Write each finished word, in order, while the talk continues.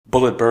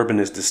Bullet bourbon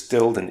is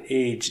distilled and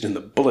aged in the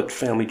Bullet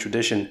family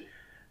tradition.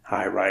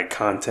 High rye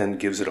content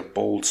gives it a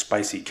bold,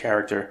 spicy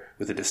character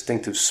with a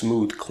distinctive,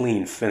 smooth,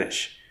 clean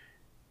finish.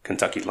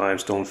 Kentucky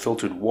limestone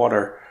filtered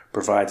water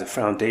provides a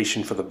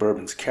foundation for the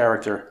bourbon's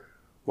character,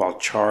 while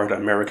charred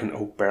American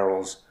oak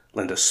barrels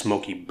lend a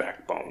smoky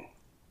backbone.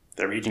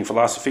 Their aging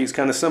philosophy is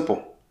kind of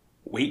simple.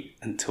 Wait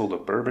until the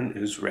bourbon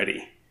is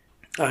ready.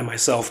 I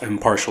myself am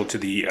partial to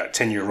the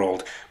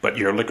 10-year-old, but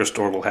your liquor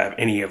store will have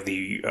any of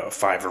the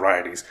 5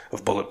 varieties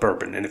of Bullet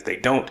bourbon. And if they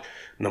don't,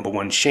 number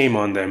one, shame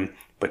on them,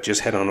 but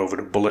just head on over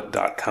to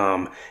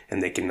bullet.com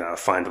and they can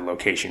find a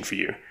location for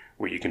you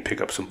where you can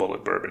pick up some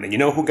Bullet bourbon. And you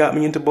know who got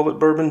me into Bullet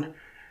bourbon?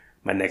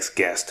 My next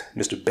guest,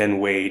 Mr. Ben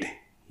Wade.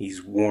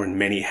 He's worn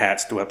many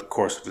hats throughout the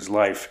course of his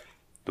life.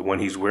 The one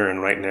he's wearing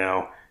right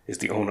now is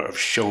the owner of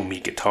Show Me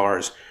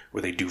Guitars,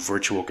 where they do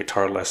virtual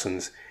guitar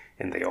lessons.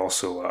 And they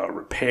also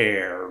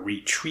repair,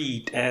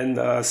 retreat, and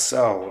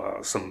sell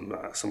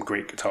some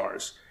great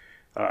guitars.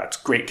 It's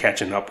great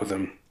catching up with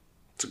him.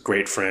 It's a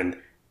great friend,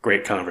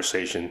 great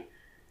conversation.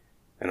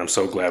 And I'm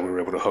so glad we were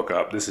able to hook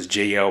up. This is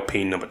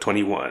JLP number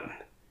 21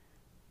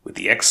 with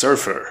the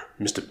ex-surfer,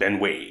 Mr. Ben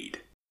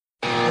Wade.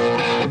 I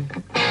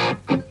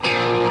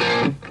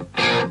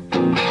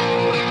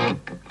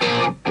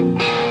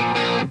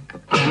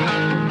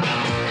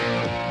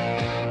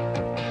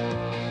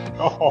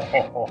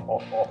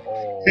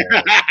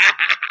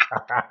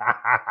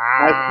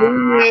see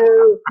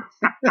you.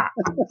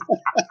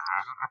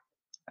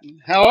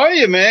 How are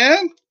you,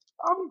 man?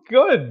 I'm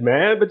good,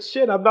 man, but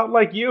shit, I'm not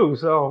like you,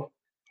 so.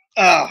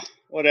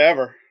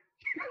 Whatever.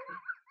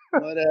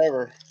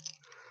 Whatever.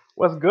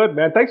 What's good,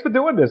 man? Thanks for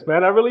doing this,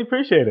 man. I really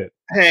appreciate it.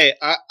 Hey,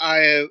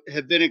 I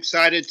have been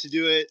excited to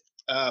do it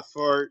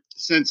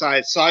since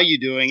I saw you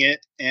doing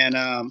it, and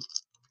I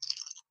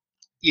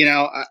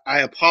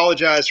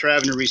apologize for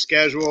having to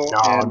reschedule.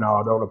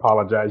 No, don't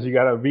apologize. You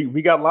gotta.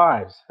 We got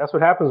lives. That's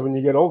what happens when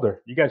you get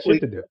older. You got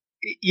shit to do.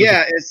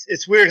 Yeah,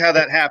 it's weird how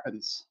that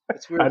happens.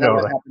 It's weird how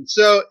that happens.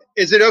 So,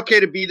 is it okay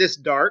to be this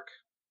dark?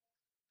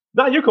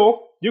 No, you're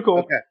cool. You're cool.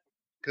 Okay,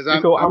 because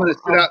I'm gonna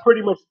sit out.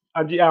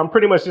 I'm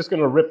pretty much just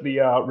gonna rip the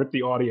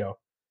audio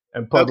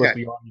and publish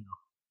the audio.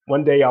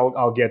 One day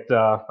I'll get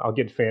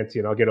fancy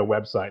and I'll get a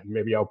website and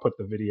maybe I'll put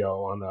the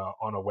video on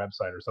a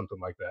website or something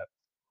like that.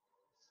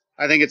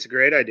 I think it's a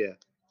great idea.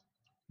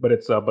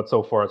 But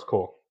so far it's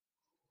cool.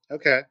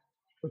 Okay.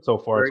 But so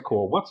far it's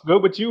cool. What's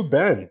good with you,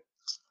 Ben?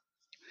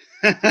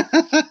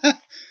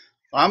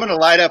 I'm gonna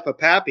light up a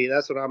pappy.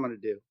 That's what I'm gonna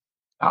do.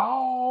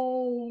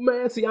 Oh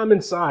man, see, I'm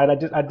inside.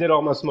 I did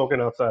all my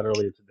smoking outside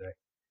earlier today.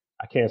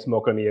 I can't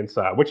smoke on the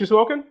inside. What you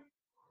smoking?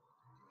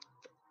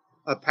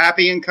 A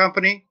Pappy and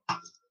Company.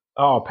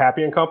 Oh,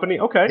 Pappy and Company.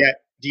 Okay. Yeah.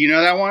 Do you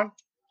know that one?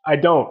 I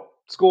don't.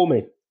 School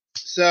me.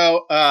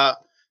 So,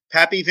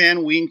 Pappy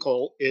Van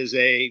Winkle is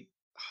a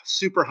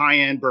super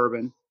high-end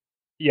bourbon.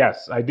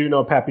 Yes, I do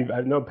know Pappy.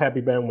 I know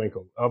Pappy Van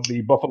Winkle of the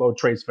Buffalo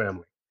Trace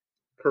family.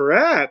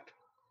 Correct.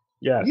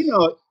 Yes. You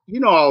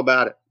know all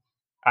about it.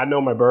 I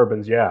know my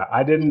bourbons. Yeah,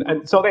 I didn't.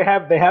 And so they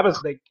have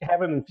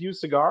an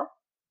infused cigar.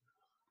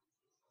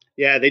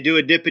 Yeah, they do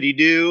a dippity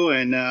do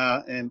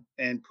and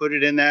put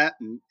it in that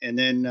and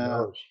then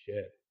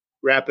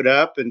wrap it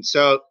up, and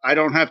so I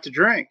don't have to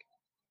drink.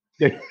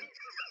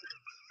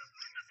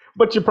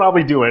 But you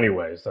probably do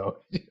anyway. So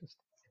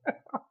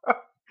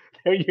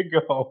there you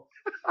go.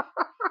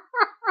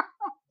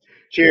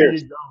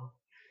 Cheers. There you go.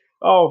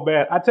 Oh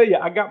man, I tell you,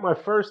 I got my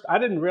first. I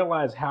didn't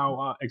realize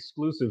how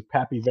exclusive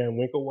Pappy Van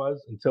Winkle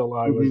was until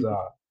I was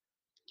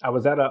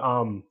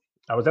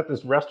at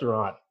this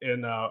restaurant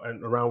in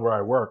around where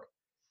I work,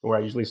 where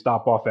I usually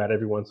stop off at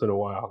every once in a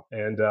while,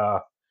 and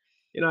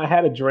I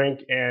had a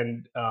drink,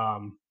 and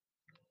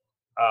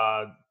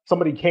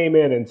somebody came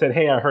in and said,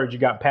 "Hey, I heard you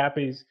got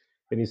Pappy's,"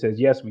 and he says,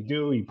 "Yes, we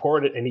do." He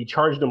poured it, and he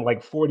charged him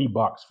like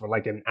 $40 for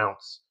like an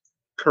ounce.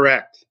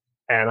 Correct.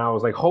 And I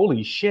was like,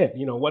 holy shit,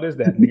 what is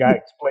that? And the guy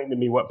explained to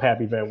me what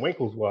Pappy Van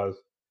Winkle's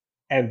was.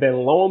 And then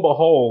lo and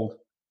behold,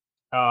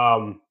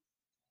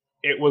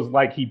 it was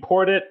like he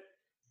poured it,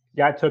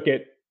 guy took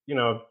it,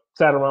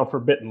 sat around for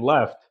a bit and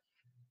left.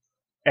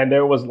 And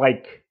there was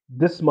like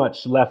this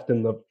much left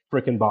in the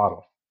freaking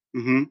bottle.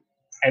 Mm-hmm.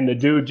 And the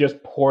dude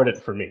just poured it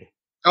for me.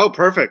 Oh,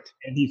 perfect.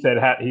 And he said,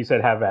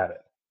 have at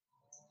it.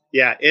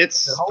 Yeah,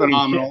 it's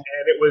phenomenal.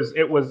 And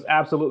it was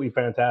absolutely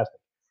fantastic.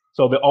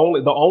 So the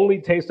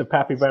only taste of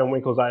Pappy Van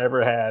Winkle's I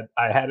ever had,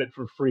 I had it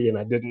for free and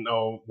I didn't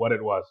know what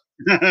it was.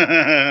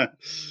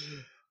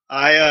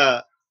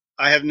 I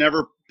have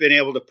never been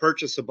able to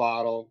purchase a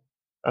bottle.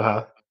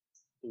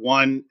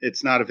 One,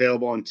 it's not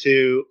available, and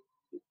two,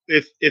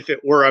 if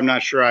it were, I'm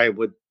not sure I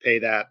would pay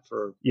that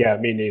for. Yeah,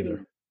 me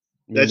neither.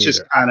 That's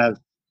just kind of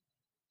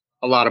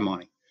a lot of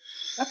money.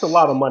 That's a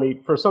lot of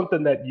money for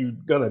something that you're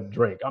gonna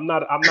drink. I'm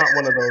not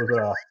one of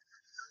those.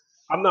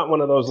 I'm not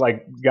one of those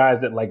like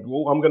guys that like,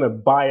 well, I'm gonna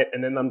buy it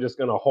and then I'm just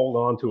gonna hold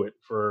on to it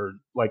for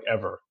like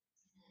ever.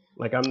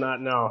 Like I'm not.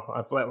 No,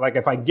 like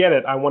if I get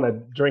it, I want to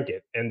drink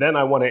it and then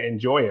I want to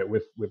enjoy it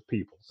with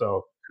people.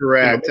 So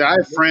correct. I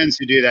have friends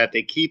who do that.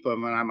 They keep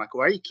them, and I'm like,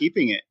 why are you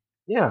keeping it?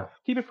 Yeah,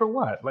 keep it for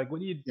what? Like, what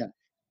do you? Yeah,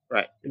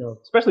 right.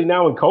 Especially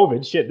now in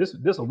COVID, shit. This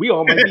we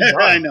all might be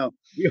I done. know.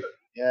 We all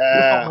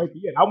Yeah, might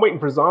be it. I'm waiting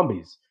for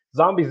zombies.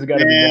 Zombies has got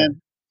to be next.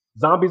 man.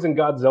 Zombies and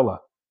Godzilla.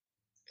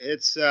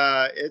 It's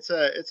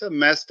a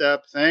messed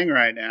up thing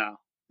right now.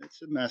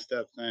 It's a messed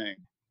up thing.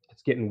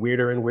 It's getting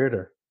weirder and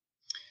weirder.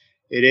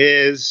 It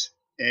is,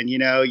 and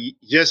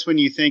just when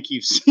you think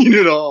you've seen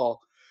it all,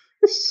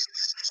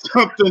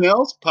 something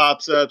else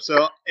pops up.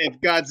 So if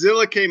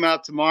Godzilla came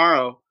out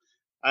tomorrow,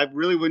 I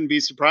really wouldn't be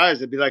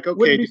surprised. I'd be like,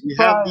 Wouldn't okay, be do you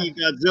have the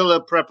surprised.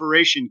 Godzilla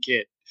preparation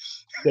kit?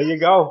 There you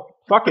go.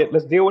 Fuck it.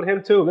 Let's deal with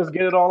him too. Let's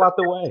get it all out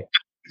the way.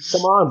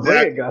 Come on, bring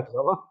it, Exactly.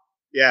 Godzilla.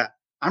 Yeah,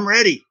 I'm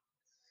ready.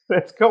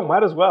 Let's go.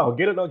 Might as well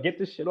get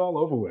this shit all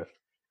over with.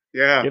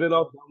 Yeah, Get it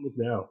all done with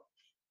now.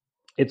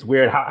 It's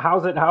weird.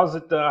 How's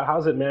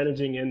it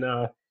managing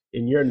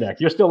in your neck?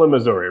 You're still in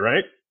Missouri,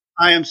 right?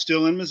 I am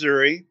still in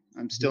Missouri.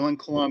 I'm still in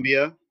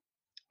Columbia.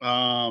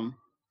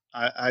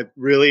 I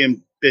really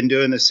am been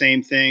doing the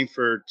same thing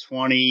for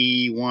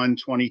 21,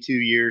 22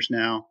 years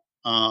now.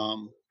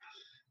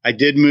 I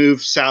did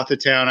move south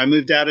of town. I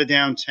moved out of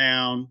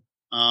downtown.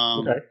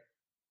 Okay.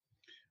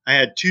 I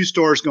had 2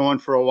 stores going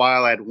for a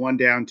while. I had one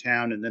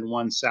downtown and then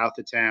one south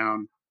of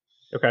town.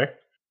 Okay.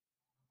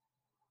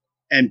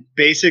 And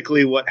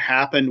basically what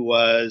happened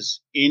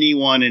was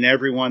anyone and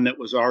everyone that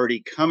was already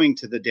coming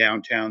to the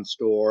downtown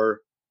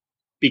store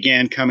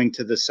began coming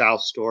to the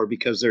south store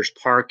because there's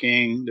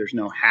parking, there's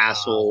no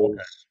hassles.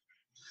 Okay.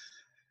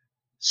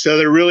 So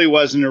there really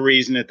wasn't a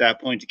reason at that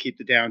point to keep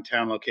the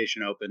downtown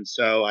location open.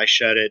 So I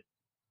shut it.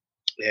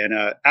 And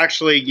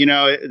actually,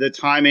 the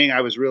timing, I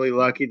was really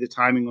lucky. The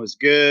timing was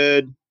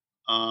good.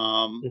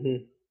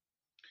 And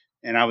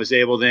I was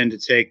able then to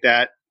take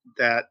that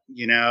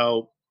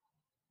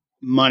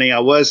money I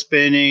was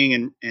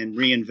spending and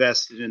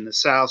reinvest it in the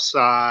south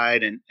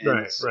side. And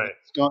right.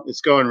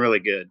 It's going really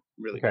good.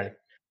 Really good.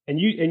 And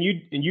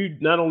you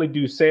not only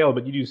do sale,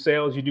 but you do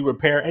sales, you do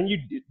repair, and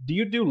do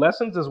you do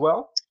lessons as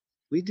well?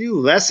 We do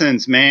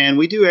lessons, man.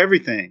 We do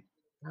everything.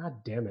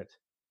 God damn it.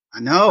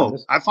 I know.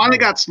 I finally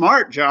got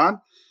smart,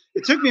 John.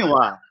 It took me a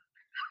while.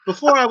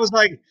 Before I was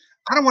like,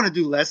 I don't want to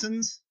do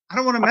lessons. I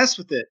don't want to mess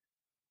with it.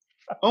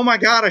 Oh my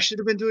God, I should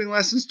have been doing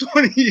lessons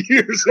 20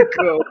 years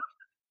ago.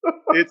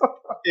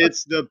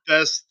 It's the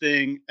best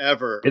thing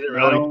ever. Is it really?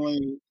 Not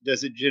only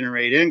does it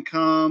generate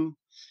income,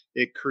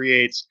 it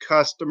creates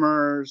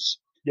customers.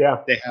 Yeah.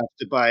 They have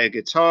to buy a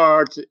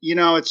guitar.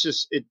 It's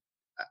just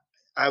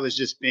I was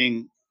just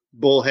being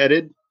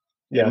bullheaded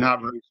and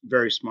not very,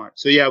 very smart.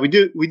 So yeah, we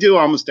do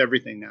almost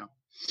everything now.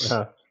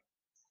 Uh-huh.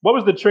 What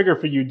was the trigger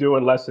for you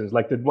doing lessons?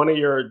 Like, did one of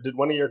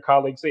your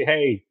colleagues say,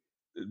 "Hey,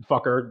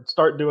 fucker,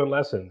 start doing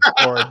lessons"?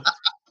 Or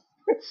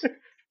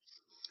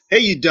hey,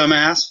 you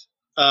dumbass.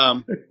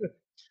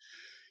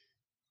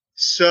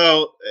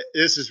 So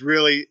this is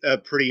really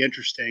pretty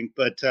interesting.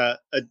 But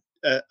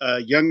a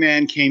young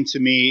man came to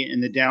me in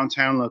the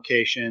downtown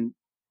location,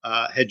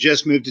 had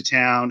just moved to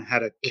town,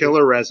 had a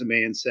killer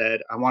resume, and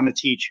said, "I want to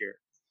teach here."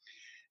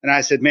 And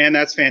I said, "Man,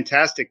 that's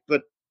fantastic,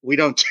 but we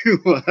don't do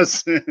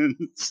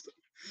lessons."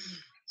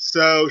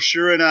 So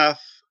sure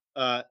enough,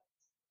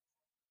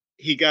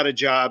 he got a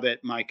job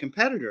at my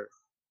competitor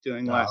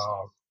doing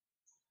lessons.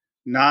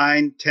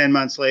 9-10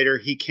 months later,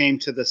 he came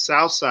to the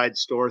Southside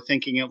store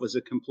thinking it was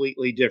a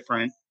completely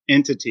different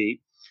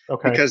entity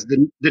because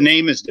the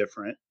name is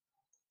different.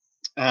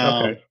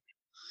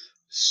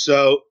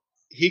 So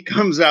he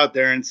comes out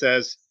there and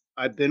says,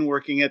 "I've been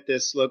working at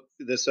this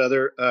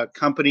other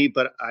company,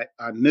 but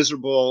I'm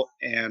miserable,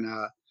 and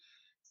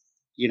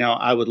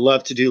I would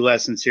love to do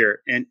lessons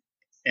here."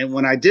 And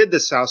when I did the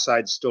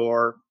Southside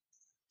store,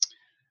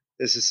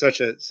 this is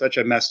such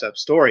a messed up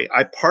story.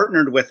 I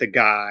partnered with a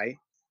guy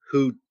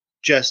who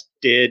just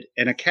did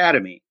an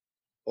academy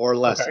or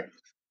lessons. Okay.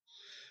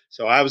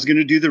 So I was going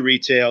to do the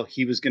retail.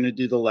 He was going to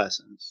do the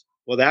lessons.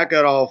 Well, that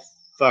got all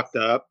fucked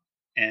up,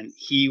 and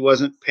he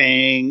wasn't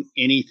paying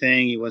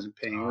anything. He wasn't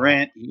paying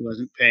rent. He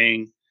wasn't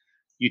paying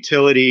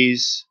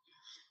utilities.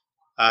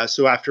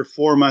 So after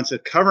 4 months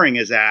of covering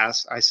his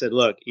ass, I said,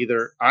 "Look,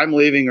 either I'm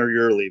leaving or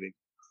you're leaving."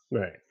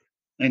 Right.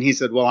 And he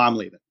said, "Well, I'm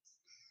leaving."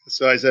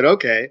 So I said,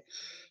 "Okay."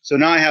 So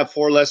now I have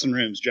 4 lesson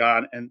rooms,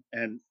 John.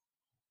 And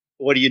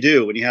what do you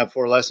do when you have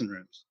 4 lesson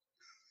rooms?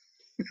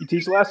 You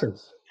teach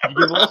lessons. You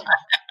give lessons.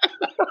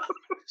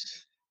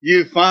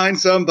 You find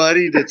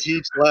somebody to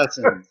teach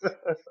lessons.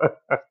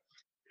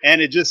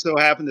 And it just so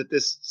happened that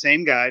this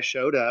same guy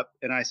showed up,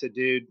 and I said,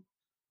 "Dude,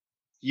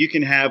 you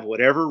can have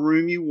whatever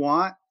room you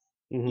want.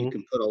 You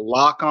can put a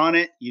lock on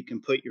it. You can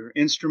put your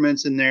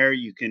instruments in there.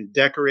 You can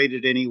decorate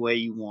it any way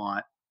you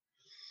want."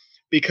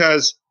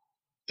 Because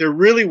there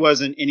really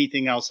wasn't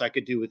anything else I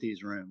could do with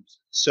these rooms.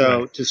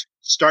 So to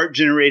start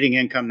generating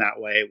income that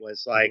way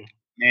was like,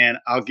 man,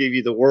 I'll give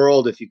you the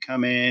world if you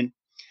come in,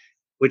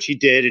 which he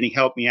did. And he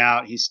helped me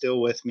out. He's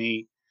still with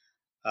me.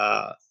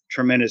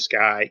 Tremendous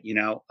guy.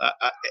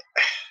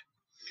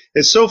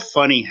 It's so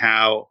funny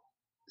how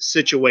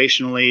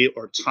situationally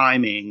or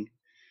timing,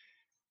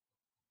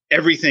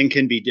 everything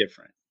can be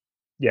different.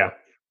 Yeah.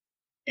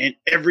 and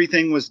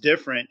everything was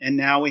different. And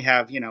now we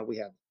have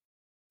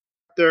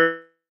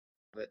there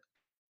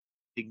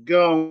to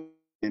go,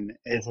 and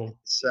Mm-hmm.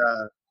 it's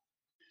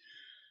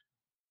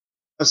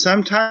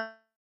sometimes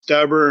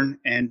stubborn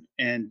and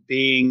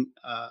being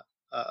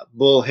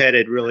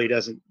bullheaded really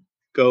doesn't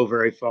go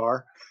very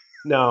far.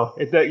 No,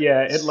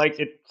 yeah,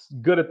 it's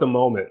good at the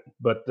moment,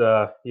 but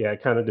yeah,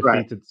 it Right. kind of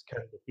defeats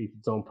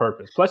its own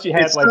purpose. Plus, you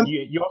had It's like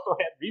you also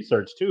had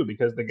research too,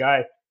 because the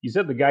guy you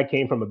said the guy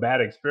came from a bad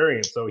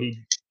experience, so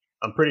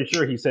I'm pretty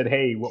sure he said,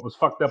 "Hey, what was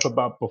fucked up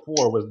about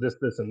before was this,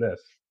 this, and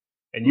this,"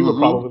 and you were hmm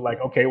probably like,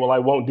 "Okay, well, I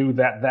won't do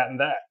that, that, and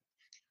that,"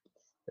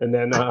 and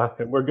then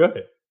and we're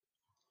good.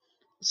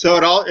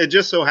 So it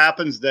just so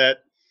happens that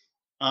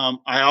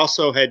I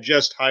also had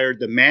just hired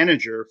the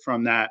manager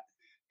from that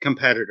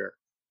competitor.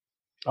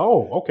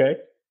 Oh, okay.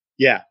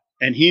 Yeah,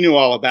 and he knew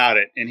all about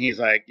it, and he's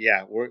like,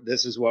 "Yeah,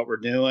 this is what we're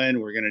doing.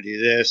 We're going to do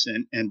this."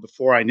 And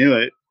before I knew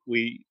it,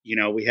 we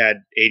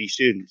had 80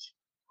 students.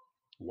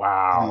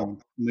 Wow.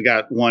 We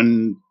got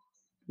one.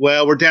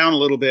 Well, we're down a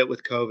little bit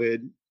with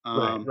COVID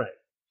Right, right.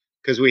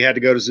 because we had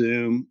to go to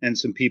Zoom, and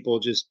some people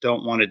just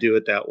don't want to do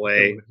it that Don't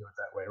way. want to do it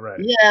that way, right?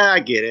 Yeah, I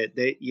get it.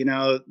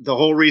 The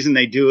whole reason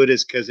they do it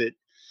is because it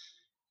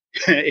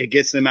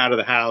gets them out of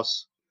the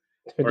house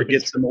or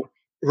gets them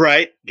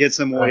gets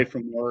them away Right.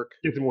 from work,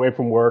 Gets them away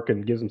from work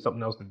and gives them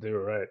something else to do,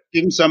 right?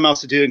 give them something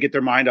else to do and get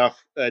their mind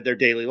off their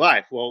daily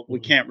life. Well, we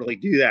Mhm. can't really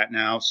do that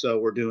now, so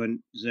we're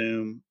doing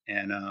Zoom.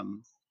 And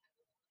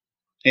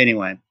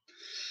anyway,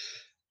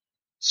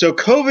 so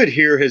COVID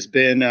here has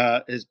been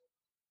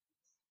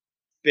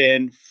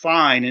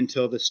fine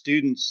until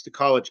the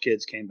college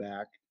kids came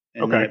back,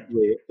 and then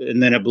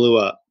Okay. it blew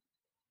up.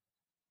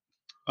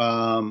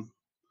 Um,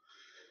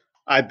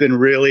 I've been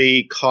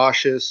really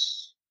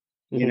cautious.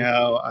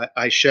 Mhm.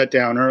 I shut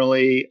down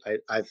early.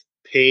 I've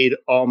paid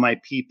all my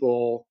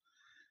people.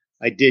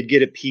 I did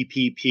get a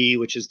PPP,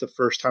 which is the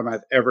first time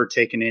I've ever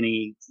taken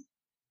any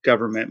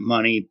government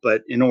money.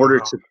 But Wow.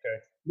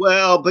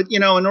 Okay.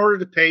 in order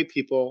to pay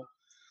people,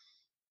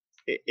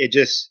 it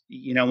just,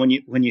 when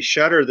you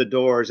shutter the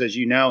doors, as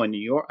you know, in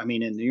New York, I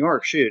mean, in New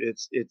York, shoot,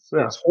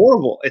 Yeah. it's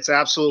horrible. It's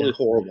absolutely Yeah.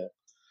 horrible.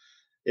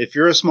 If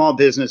you're a small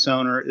business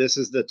owner, this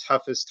is the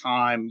toughest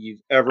time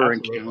you've ever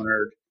Absolutely.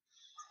 encountered,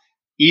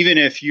 even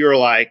if you're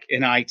like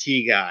an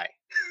IT guy,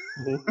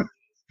 Mhm.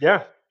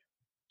 Yeah.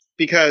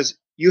 because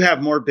you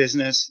have more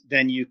business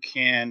than you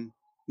can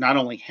not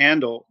only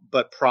handle,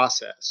 but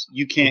process.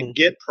 You can't Mhm.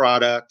 get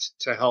product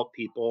to help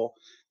people.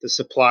 The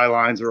supply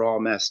lines are all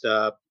messed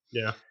up.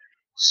 Yeah.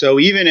 So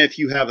even if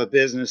you have a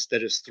business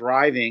that is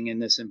thriving in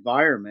this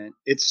environment,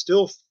 it's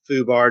still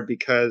foobarred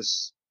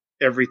because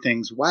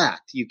everything's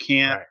whacked. You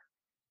can't Right.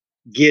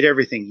 get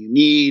everything you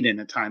need in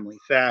a timely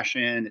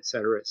fashion, et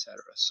cetera, et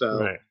cetera. So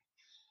Right.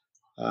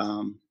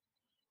 um,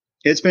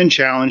 it's been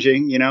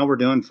challenging. We're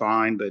doing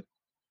fine, but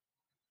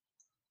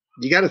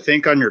you got to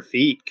think on your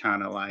feet,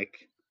 kind of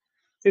like,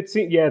 It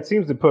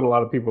seems to put a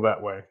lot of people that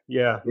way.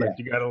 Yeah, yeah. like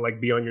you got to like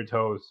be on your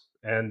toes.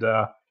 And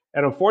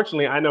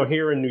unfortunately, I know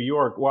here in New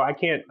York, well, I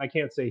can't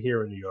say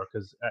here in New York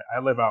cuz I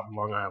live out in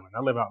Long Island.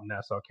 I live out in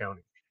Nassau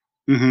County.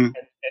 hmm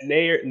And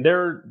they're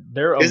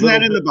a Isn't little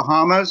that in bit. the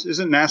Bahamas?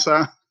 Isn't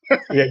NASA?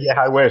 Yeah, yeah,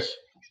 I wish.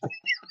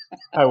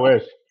 I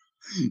wish.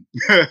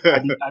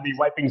 I'd be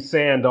wiping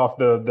sand off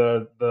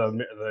the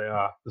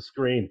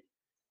screen.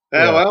 Oh,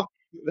 Yeah. well,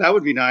 that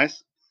would be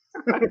nice.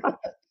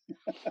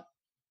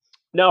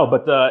 No,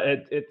 but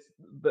it's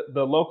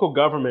the local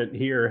government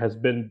here has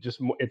been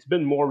it's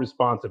been more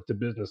responsive to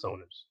business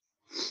owners,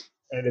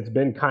 and it's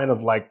been kind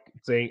of like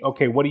saying,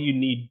 okay, what do you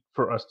need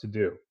for us to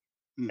do?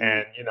 hmm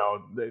And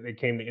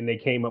they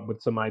came up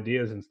with some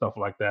ideas and stuff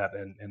like that,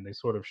 and they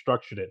sort of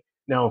structured it.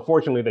 Now,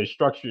 unfortunately, they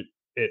structured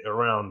it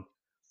around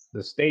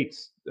the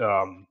state's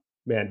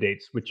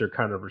mandates, which are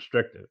kind of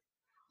restrictive.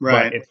 But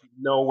Right. it's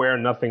nowhere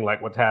nothing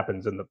like what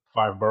happens in the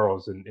five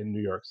boroughs in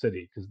New York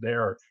City because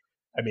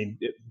I mean,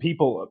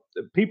 people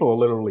are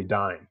literally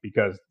dying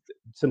because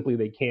simply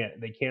they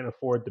can't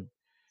afford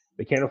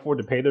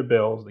to pay their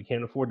bills, they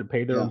can't afford to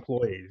pay their Yeah.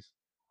 employees,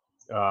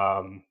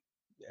 um,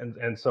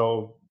 and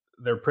so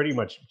they're pretty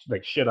much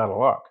like shit out of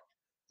luck,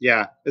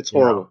 Yeah. It's you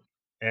know. horrible.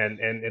 And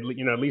at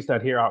least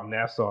out here out in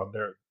Nassau,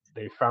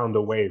 they found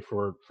a way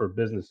for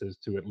businesses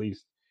to at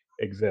least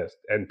exist,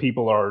 and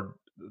people are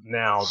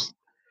now,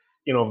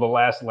 the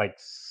last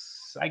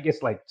I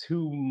guess like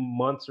 2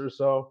 months or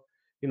so,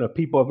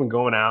 people have been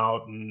going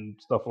out and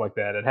stuff like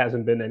that. It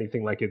hasn't been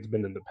anything like it's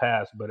been in the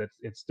past, but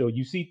it's still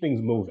you see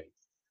things moving.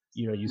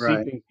 You see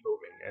Right. things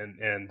moving,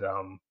 and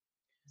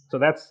so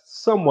that's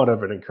somewhat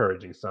of an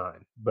encouraging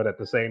sign. But at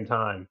the same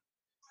time,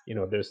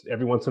 there's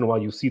every once in a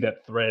while you see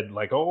that thread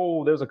like,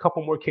 oh, there's a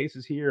couple more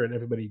cases here, and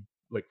everybody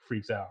like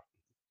freaks out.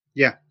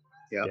 Yeah.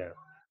 Yeah. Yeah,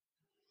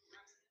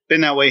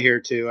 Been that way here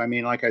too. I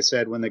mean, like I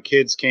said, when the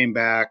kids came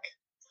back,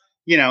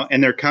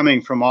 and they're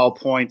coming from all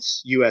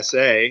points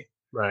USA,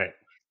 right,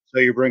 so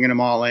you're bringing them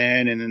all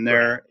in, and then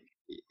right,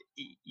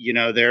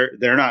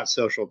 they're not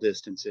social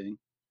distancing.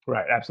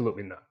 right.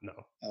 Absolutely not. No.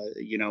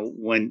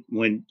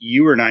 When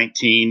you were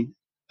 19,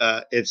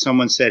 if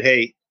someone said,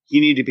 "Hey,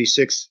 you need to be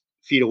 6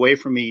 feet away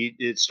from me.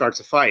 It starts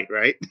a fight,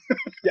 right?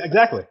 Yeah,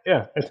 exactly.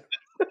 Yeah.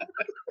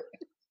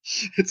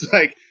 It's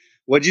like,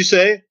 what'd you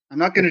say? I'm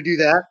not going to do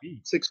that. 6 feet.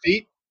 6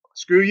 feet?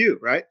 Screw you,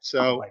 right? Oh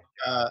So, my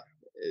God.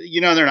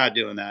 they're not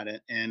doing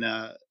that. And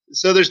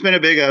so there's been a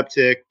big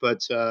uptick,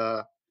 but,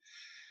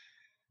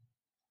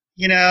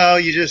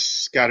 you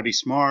just got to be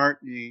smart.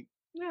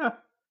 Yeah.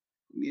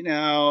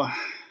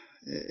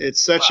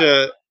 It's such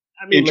a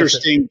I mean, listen.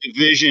 interesting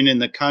division in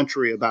the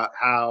country about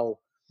how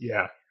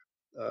Yeah.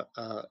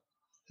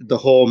 The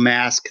whole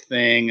mask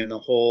thing and the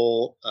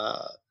whole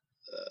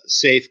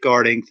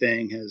safeguarding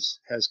thing has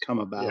come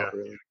Yeah. about.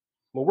 Really,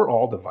 Well, we're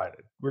all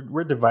divided.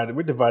 We're divided.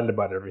 We're divided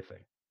about everything.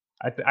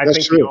 I that's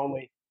think the true.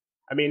 only.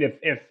 I mean,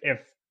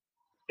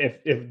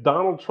 if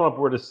Donald Trump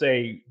were to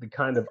say the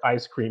kind of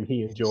ice cream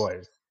he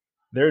enjoys,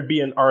 there'd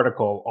be an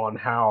article on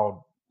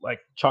how like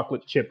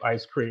chocolate chip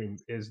ice cream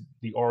is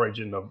the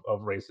origin of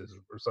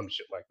racism or some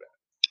shit like that.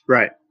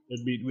 Right.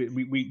 It'd be,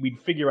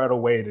 we'd figure out a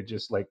way to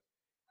just like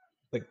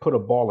put a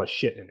ball of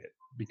shit in it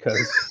because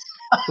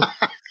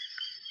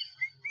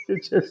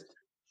it just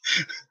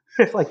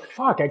it's like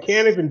fuck. I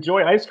can't even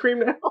enjoy ice cream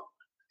now.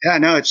 Yeah.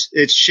 No,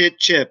 it's shit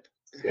chip.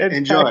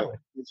 Enjoy. Exactly.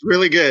 It's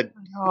really good.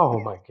 Oh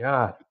my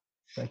god.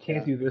 I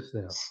can't Yeah. do this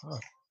now.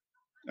 Fuck.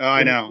 Oh,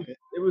 I know.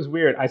 It was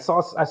weird. I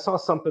saw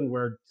something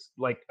where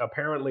like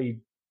apparently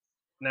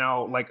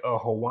now like a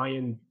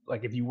Hawaiian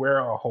like if you wear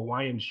a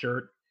Hawaiian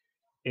shirt,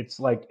 it's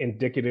like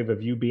indicative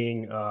of you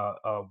being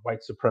a white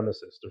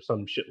supremacist or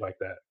some shit like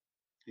that.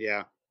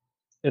 Yeah.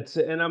 It's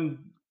and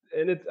I'm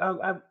and it's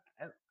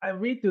I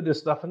read through this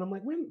stuff and I'm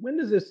like when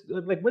does this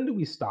like when do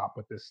we stop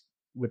with this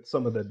with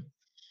some of the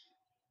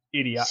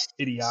idiot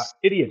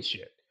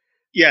shit?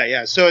 Yeah.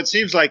 Yeah. So it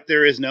seems like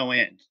there is no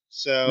end.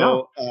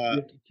 No, So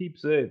it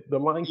keeps it. The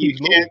line you keeps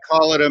can't moving.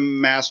 call it a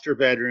master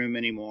bedroom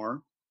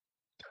anymore.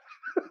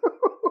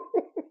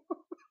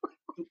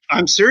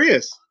 I'm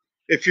serious.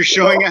 If you're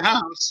showing a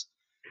house,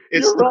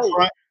 it's You're the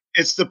right.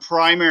 it's the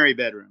primary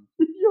bedroom.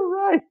 You're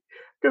right.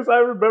 Because I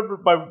remember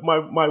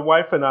my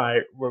wife and I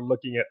were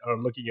looking at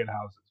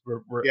houses.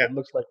 Yeah. It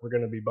looks like we're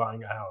going to be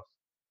buying a house.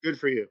 Good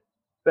for you.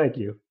 Thank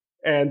you.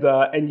 And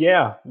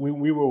yeah,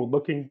 we were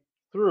looking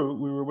through.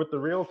 We were with the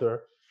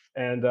realtor,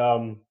 and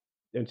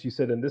she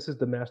said, and this is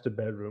the master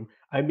bedroom.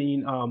 I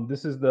mean,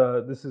 this is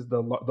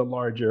the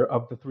larger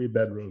of the three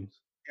bedrooms.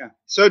 Yeah.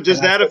 So And does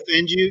I that said,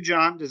 offend you,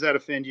 John? Does that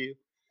offend you?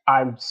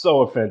 I'm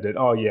so offended.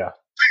 Oh yeah,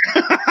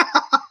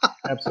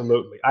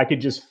 absolutely. I could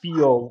just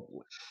feel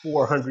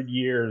 400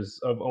 years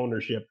of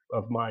ownership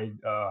of my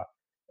Yeah.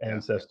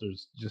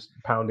 ancestors just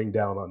pounding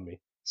down on me.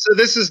 So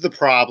this is the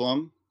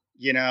problem,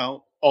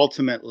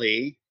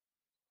 ultimately,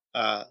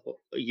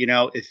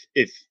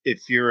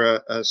 if you're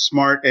a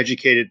smart,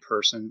 educated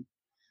person,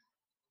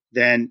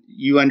 then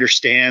you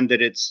understand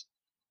that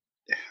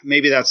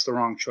maybe that's the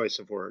wrong choice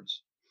of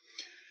words.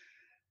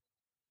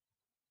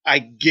 I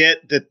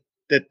get that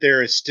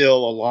there is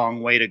still a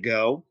long way to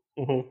go,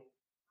 Hmm.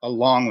 a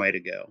long way to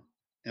go,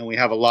 and we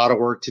have a lot of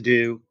work to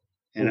do,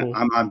 and Hmm.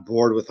 I'm on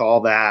board with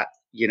all that,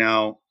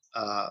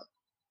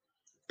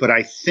 but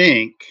I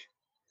think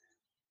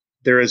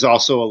there is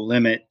also a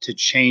limit to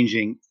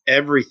changing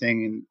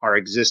everything in our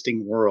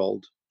existing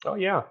world Oh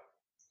yeah,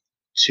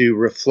 to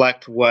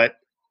reflect what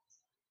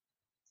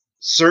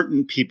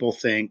certain people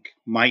think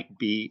might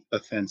be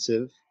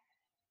offensive.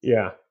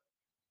 yeah,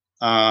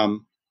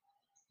 Um,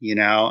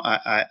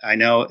 I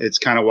know it's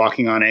kind of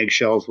walking on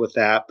eggshells with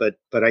that,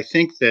 but I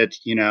think that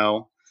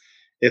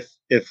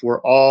if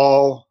we're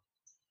all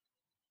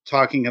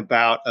talking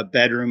about a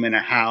bedroom in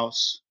a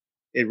house,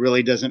 it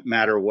really doesn't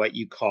matter what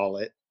you call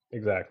it.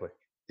 exactly.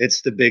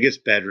 It's the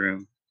biggest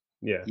bedroom.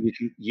 Yeah,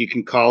 You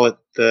can call it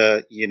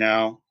the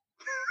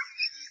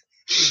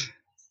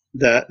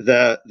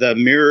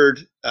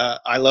mirrored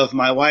I love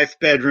my wife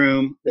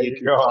bedroom. there You you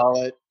can go.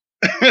 call it.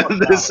 Fuck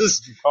this Donald.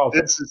 is You call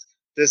it.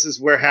 this is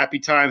where happy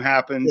time There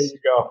happens. you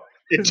go.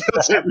 It This is the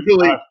doesn't happy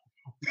really time.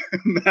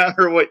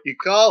 matter what you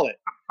call it.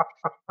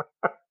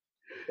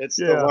 It's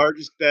the Yeah,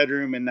 largest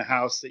bedroom in the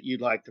house that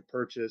you'd like to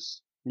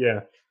purchase.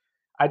 yeah.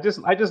 I just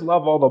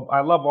love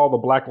all the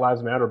Black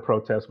Lives Matter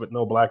protests with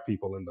no black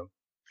people in them.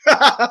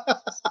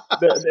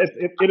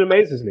 It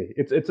amazes me.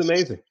 It's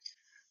amazing.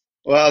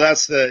 Well,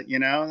 that's that's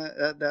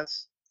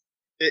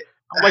it.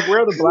 I'm like,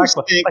 where are the I always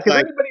black? think Like, has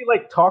anybody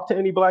like talked to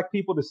any black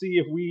people to see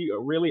if we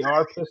really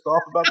are pissed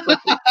off about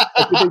something?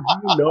 Like, do you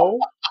know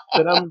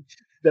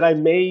that I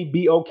may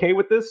be okay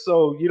with this?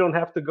 So you don't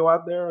have to go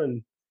out there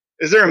and.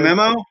 is there a and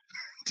memo? yeah,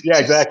 Did you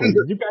exactly. send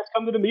Did you guys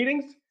come to the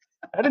meetings?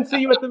 I didn't see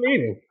you at the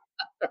meeting.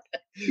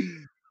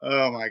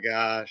 Oh my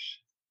gosh.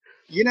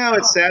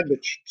 It's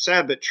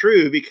sad but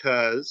true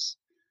because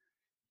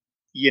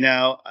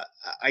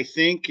I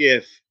think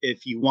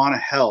if you want to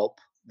help,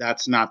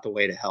 that's not the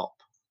way to help.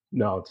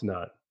 No, it's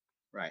not.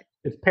 Right.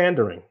 It's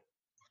pandering.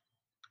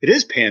 It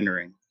is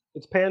pandering.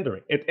 It's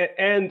pandering.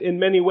 And in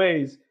many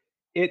ways,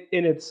 it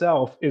in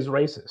itself is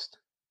racist.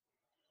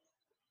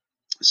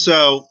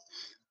 So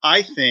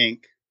I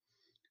think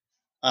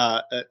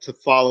to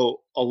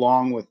follow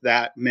along with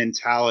that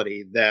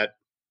mentality that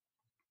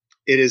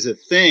a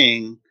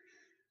thing,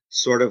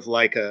 sort of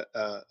like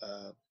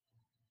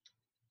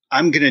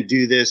I'm going to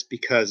do this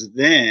because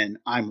then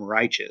I'm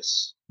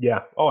righteous. Yeah.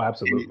 Oh, And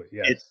absolutely.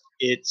 Yes.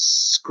 it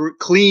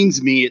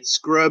cleans me. It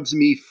scrubs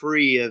me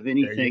free of There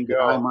you anything that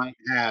I go. might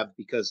have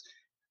because,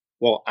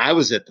 well, I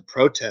was at the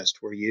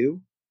protest. Were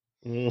you?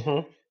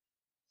 Mm-hmm.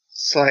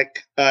 It's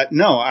like,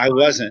 no, I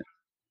wasn't.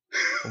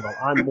 Well,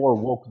 I'm more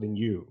woke than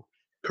you.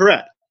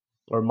 Correct.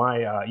 Or my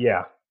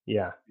yeah,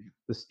 yeah.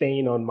 The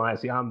stain on my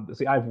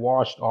I've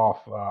washed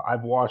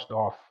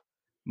off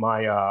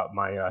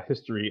my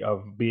history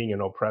of being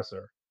an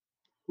oppressor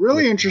with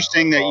Really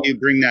interesting that all. you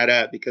bring that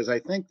up because I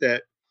think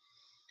that,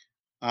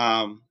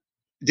 um,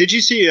 did you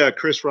see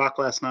Chris Rock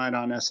last night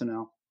on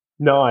SNL?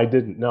 No, I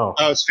didn't. No.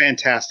 Oh, it's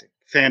fantastic.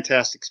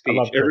 Fantastic I speech.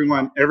 love Chris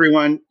Rock.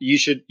 Everyone, you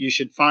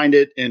should find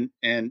it and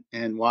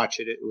watch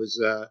it.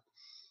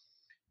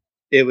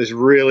 It was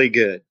really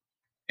good.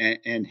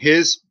 And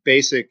his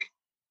basic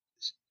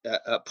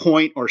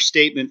point or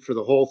statement for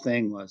the whole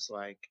thing was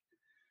like,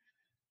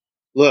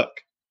 look,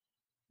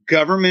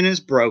 government is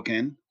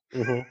broken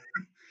Hmm.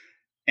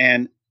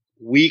 and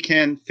we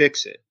can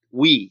fix it.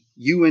 We,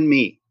 you and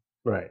me,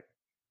 Right.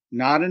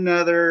 not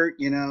another,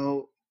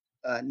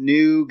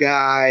 new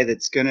guy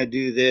that's going to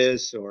do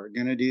this or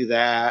going to do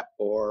that,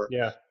 or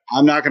Yeah.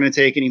 I'm not going to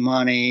take any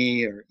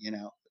money, or,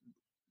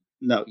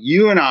 no,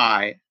 you and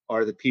I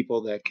are the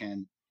people that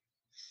can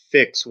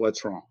fix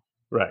what's wrong.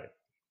 Right.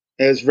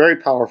 It's very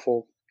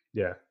powerful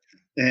Yeah.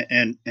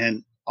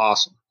 and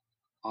awesome.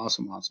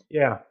 Awesome. Awesome.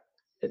 Yeah.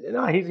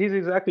 No, he's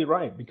exactly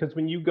right because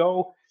when you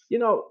go,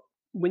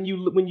 when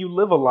you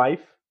live a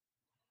life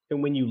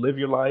and when you live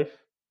your life,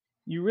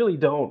 you really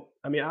don't.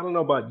 I mean, I don't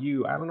know about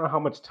you. I don't know how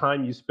much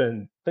time you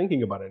spend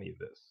thinking about any of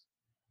this.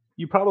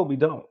 You probably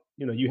don't.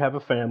 You have a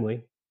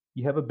family,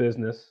 you have a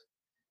business,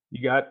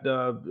 you got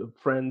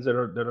friends that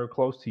are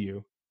close to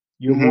you.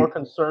 You're more Hmm.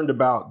 concerned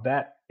about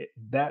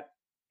that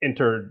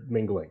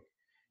intermingling.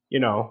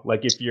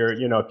 Like if you're,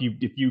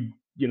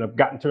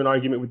 got into an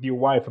argument with your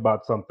wife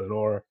about something,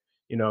 or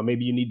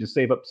maybe you need to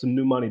save up some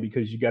new money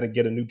because you got to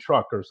get a new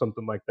truck or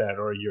something like that,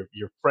 or your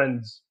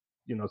friends,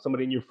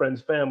 somebody in your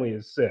friend's family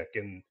is sick,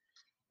 and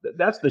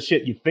that's the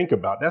shit you think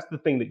about. That's the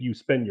thing that you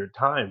spend your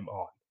time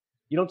on.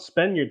 You don't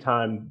spend your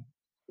time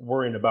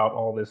worrying about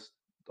all this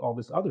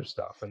other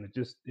stuff, and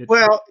it.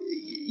 Well,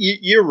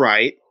 you're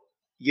right.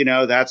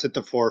 That's at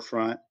the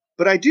forefront,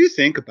 but I do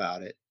think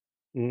about it.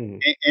 Mm,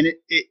 And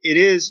it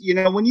is,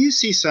 when you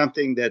see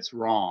something that's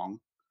wrong,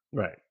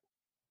 right.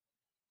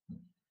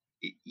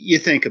 you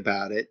think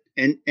about it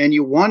and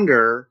you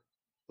wonder,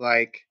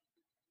 like,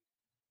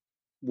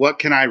 what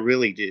can I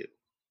really do?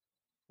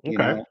 You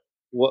Okay. know,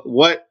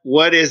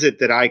 what is it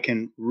that I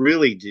can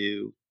really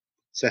do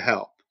to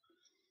help?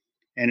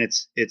 And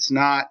it's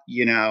not,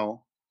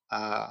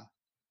 uh,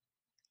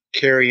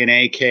 carry an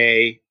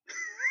AK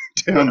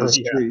down the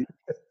Yeah.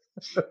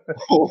 street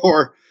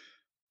or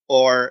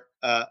or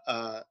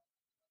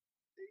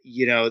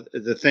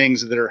the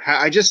things that are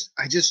I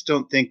just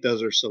don't think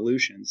those are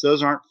solutions.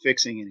 Those aren't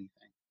fixing anything.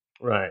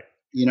 Right.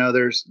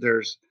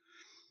 There's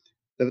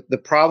the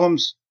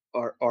problems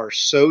are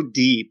so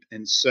deep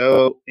and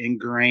so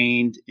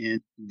ingrained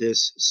in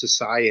this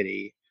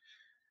society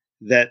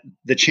that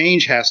the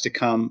change has to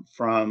come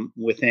from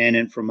within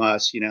and from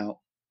us.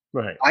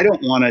 Right. I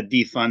don't want to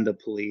defund the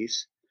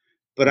police,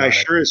 but I No, that's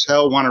sure as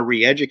hell want to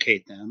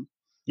re-educate them.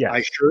 I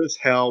yes. sure as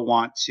hell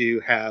want to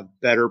have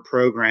better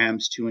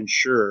programs to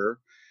ensure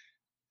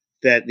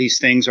that these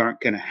things aren't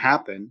going to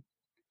happen.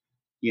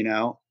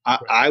 Right.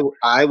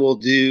 I will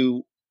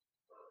do,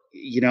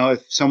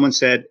 if someone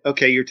said,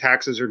 okay, your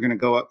taxes are going to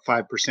go up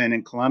 5%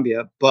 in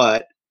Colombia,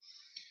 but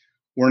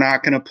we're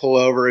not going to pull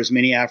over as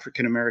many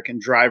African American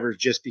drivers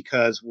just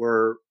because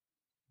we're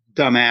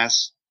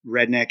dumbass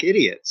redneck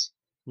idiots.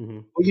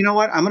 Hmm. Well, you know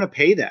what? I'm going to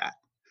pay that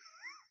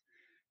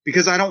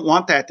because I don't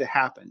want that to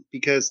happen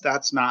because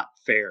that's not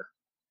fair.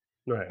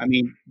 Right. I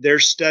mean,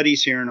 there's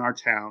studies here in our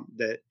town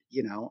that,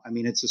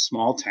 it's a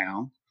small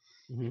town.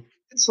 Hmm.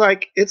 It's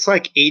like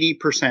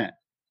 80%,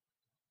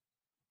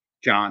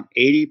 John,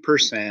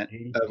 80% of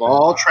 80%.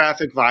 all Wow.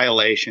 traffic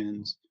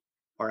violations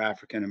are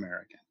African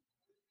American.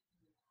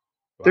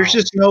 Wow. There's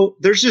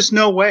just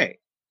no way.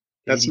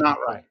 That's not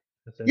 80%. right.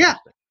 That's Yeah,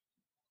 interesting.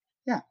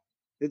 yeah.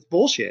 It's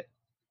bullshit.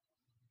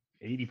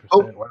 Oh,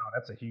 80%. Wow,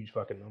 that's a huge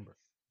fucking number.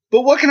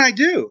 but what can I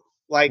do?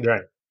 Like,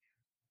 Right.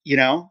 you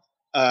know,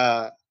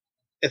 uh,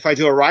 if I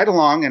do a ride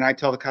along and I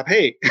tell the cop,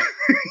 hey,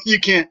 you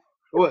can't,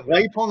 why are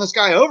you pulling this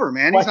guy over,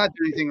 man? He's What? not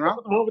doing anything wrong.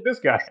 What's wrong with this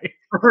guy?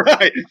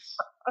 Right.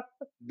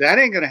 That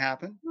ain't going to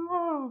happen.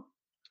 Oh.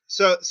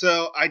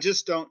 So I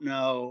just don't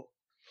know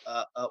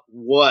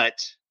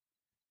what,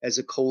 as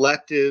a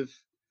collective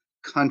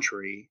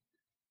country,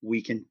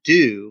 we can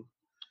do,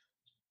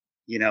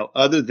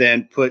 other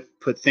than put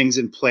things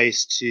in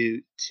place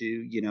to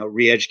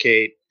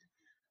re-educate.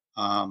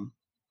 Um,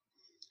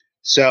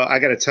 so I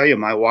got to tell you,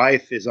 my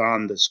wife is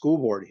on the school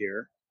board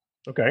here,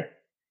 Okay.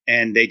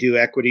 and they do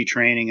equity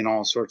training and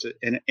all sorts of,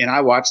 and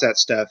I watch that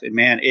stuff, and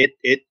man,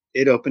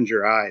 it opens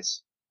your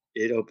eyes.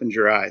 it opens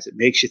your eyes. It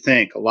makes you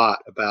think a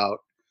lot about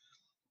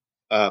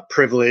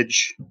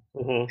privilege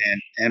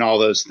and all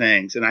those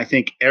things. And I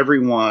think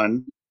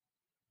everyone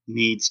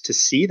needs to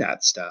see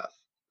that stuff.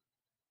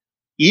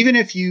 Even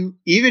if you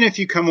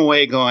come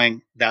away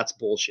going, that's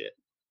bullshit.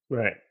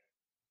 Right.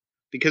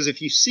 Because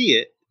if you see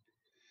it,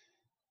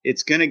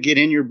 it's going to get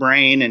in your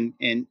brain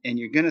and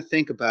you're going to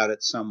think about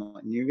it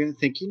somewhat. And you're going to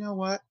think, you know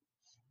what?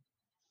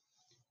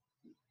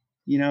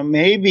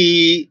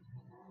 Maybe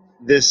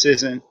this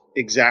isn't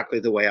exactly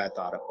the way I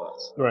thought it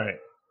was. Right.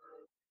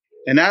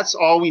 And that's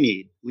all we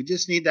need. We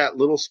just need that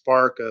little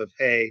spark of,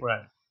 hey,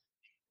 right.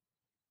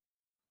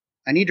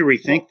 I need to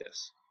rethink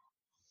this.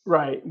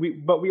 Right.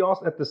 But we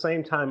also, at the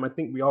same time, I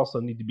think we also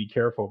need to be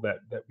careful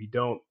that we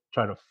don't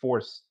try to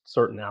force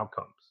certain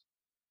outcomes,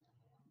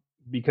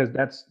 because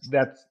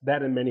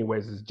that in many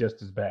ways is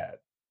just as bad.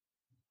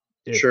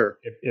 Sure.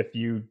 If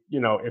you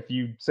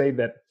say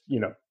that,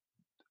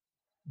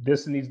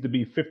 this needs to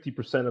be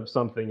 50% of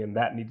something and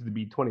that needs to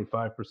be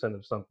 25%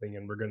 of something,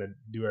 and we're going to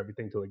do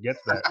everything till it gets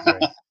that way,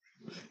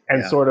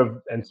 and sort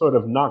of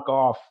knock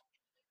off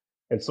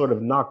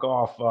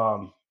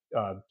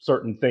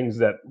certain things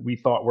that we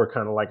thought were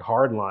kind of like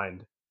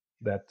hardlined,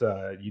 that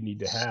you need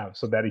to have,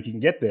 so that if you can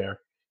get there,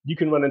 you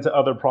can run into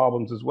other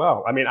problems as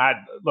well. I mean,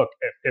 look,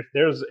 if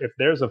there's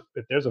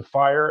a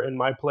fire in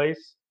my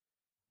place,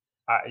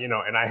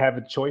 and I have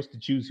a choice to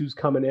choose who's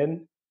coming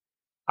in,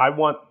 I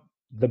want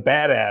the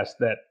badass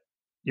that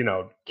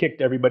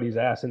kicked everybody's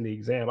ass in the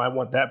exam. I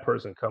want that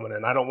person coming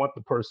in. I don't want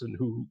the person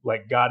who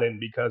like got in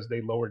because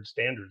they lowered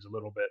standards a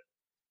little bit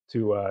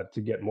to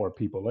get more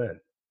people in.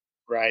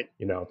 Right.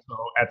 So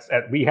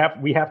we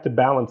have to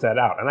balance that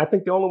out, and I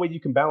think the only way you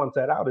can balance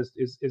that out is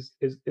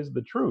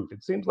the truth.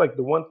 It seems like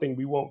the one thing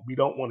we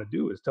don't want to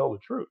do is tell the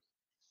truth.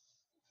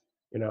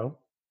 We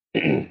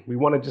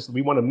want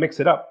to mix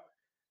it up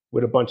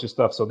with a bunch of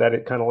stuff so that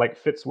it kind of like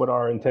fits what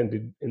our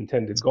intended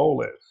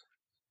goal is,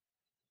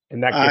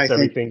 and that gets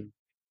everything.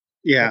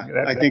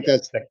 I think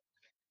that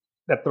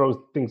throws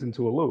things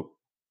into a loop.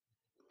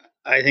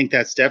 I think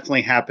that's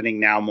definitely happening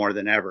now more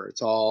than ever.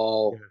 It's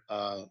all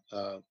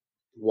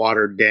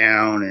watered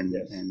down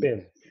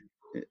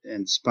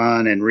and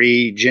spun and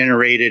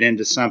regenerated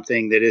into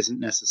something that isn't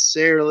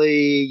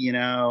necessarily,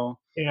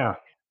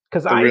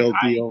 because the real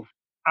deal.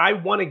 I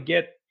want to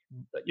get,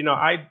 real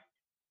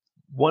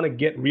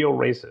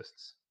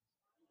racists.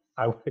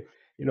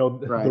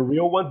 The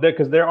real ones there,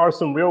 because there are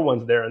some real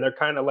ones there, and they're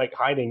kind of like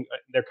hiding.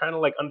 They're kind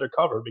of like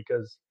undercover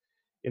because,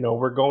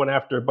 we're going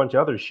after a bunch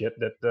of other shit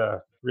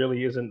that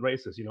really isn't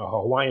racist. A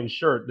Hawaiian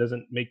shirt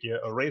doesn't make you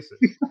a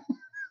racist.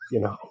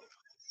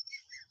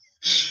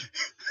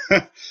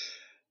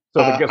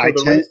 I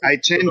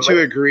tend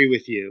to agree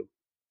with you.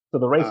 So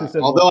the racist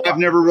says, although I've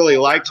never really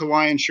liked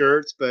Hawaiian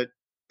shirts, but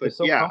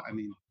so yeah, comfy. I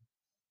mean,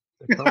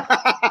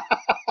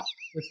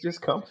 it's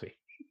just comfy.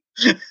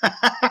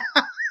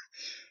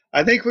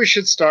 I think we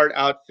should start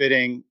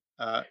outfitting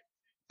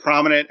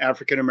prominent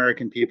African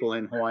American people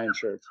in Hawaiian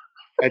shirts.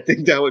 I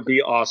think that would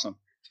be awesome.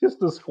 Just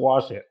to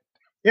squash it.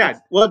 Yeah,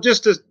 well,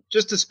 just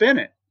to spin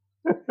it.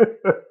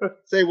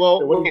 Say,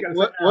 well,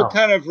 what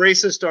kind of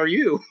racist are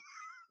you?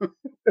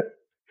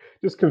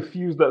 Just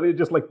confused that they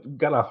just like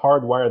gotta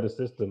hardwire the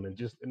system, and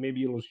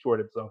maybe it'll short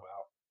itself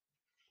out.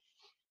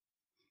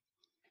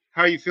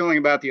 How are you feeling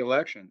about the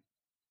election?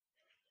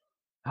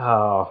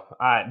 Oh,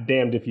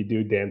 damned if you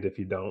do, damned if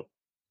you don't.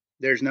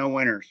 There's no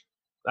winners.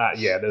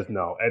 Yeah, there's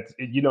no. It's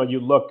you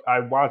look. I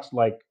watched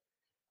like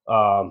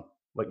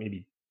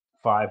maybe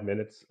 5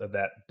 minutes of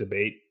that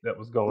debate that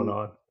was going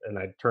on, and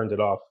I turned it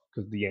off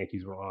because the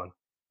Yankees were on.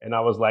 And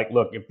I was like,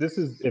 look, if this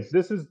is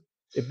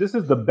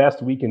the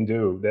best we can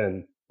do,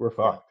 then we're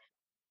fucked. Yeah.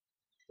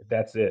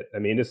 That's it. I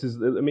mean, this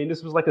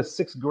was like a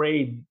 6th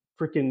grade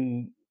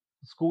freaking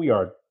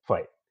schoolyard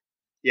fight.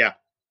 Yeah,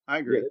 I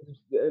agree.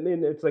 Yeah, and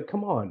then it's like,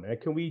 come on, man,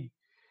 can we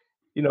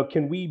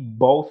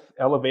both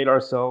elevate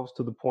ourselves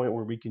to the point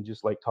where we can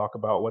just like talk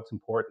about what's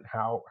important,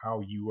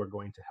 how you are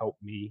going to help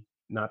me,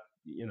 not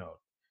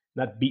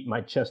beat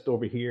my chest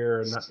over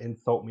here, not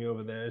insult me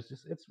over there. It's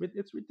just it's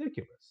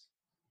ridiculous.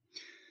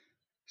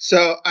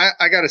 So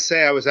I got to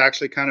say, I was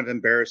actually kind of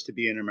embarrassed to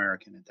be an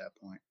American at that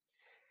point.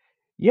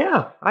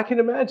 Yeah, I can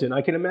imagine.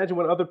 I can imagine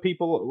what other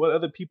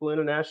people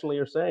internationally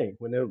are saying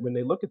when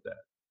they look at that.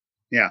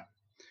 Yeah,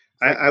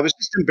 I was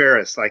just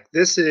embarrassed. Like,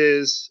 this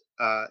is,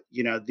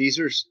 these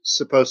are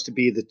supposed to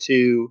be the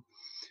two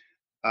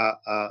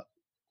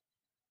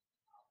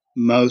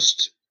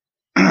most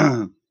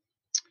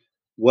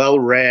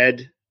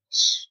well-read,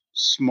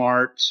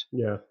 smart,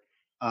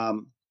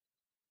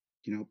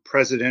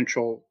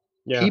 presidential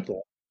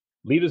people,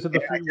 leaders of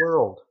the free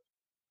world.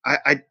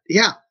 I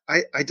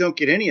don't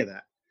get any of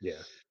that. Yeah.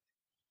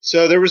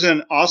 So there was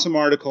an awesome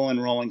article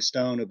in Rolling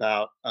Stone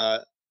about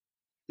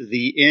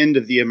the end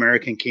of the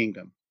American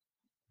kingdom.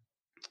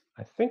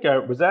 I think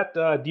was that.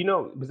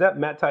 Was that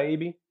Matt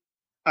Taibbi?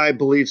 I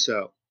believe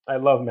so. I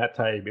love Matt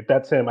Taibbi. If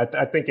that's him, I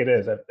think it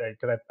is. I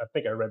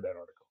think I read that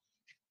article.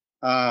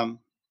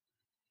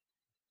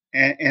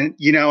 And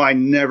I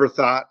never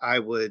thought I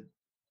would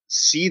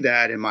see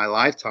that in my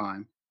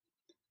lifetime,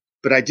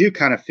 but I do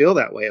kind of feel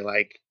that way.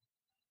 Like,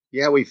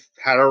 yeah, we've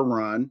had our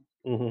run,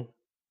 Mm-hmm.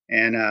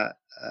 and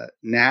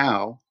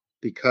now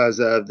because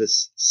of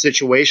this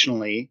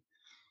situationally,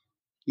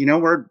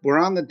 we're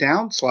on the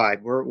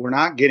downslide. We're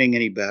not getting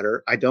any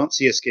better. I don't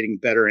see us getting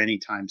better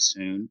anytime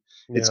soon.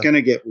 It's Yeah. going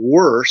to get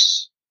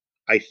worse,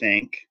 I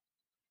think,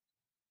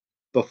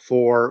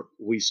 before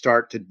we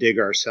start to dig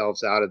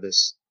ourselves out of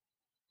this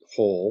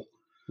hole.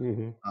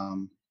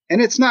 Mm-hmm.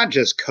 And it's not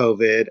just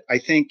COVID. I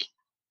think,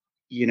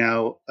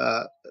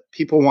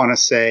 people want to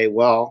say,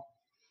 well,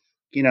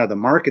 the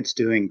market's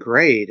doing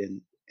great,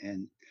 and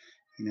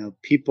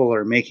people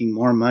are making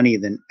more money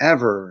than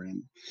ever.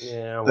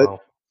 Yeah. But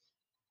Well.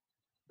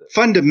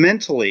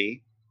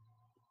 fundamentally,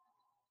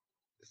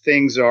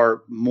 things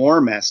are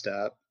more messed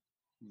up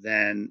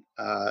than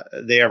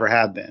they ever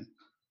have been.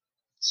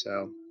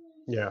 So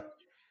Yeah.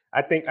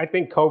 I think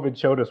COVID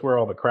showed us where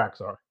all the cracks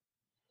are.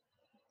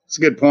 it's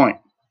a good point.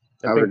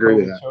 I I would think agree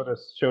with COVID that.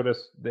 showed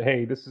us that,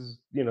 hey, this is,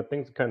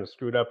 things are kind of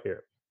screwed up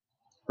here.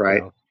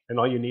 Right. And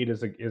all you need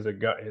is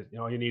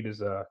all you need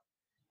is a,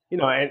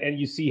 and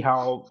you see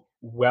how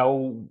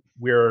well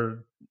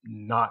we're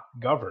not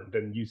governed,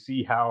 and you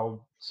see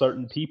how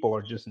certain people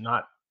are just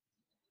not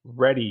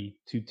ready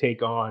to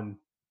take on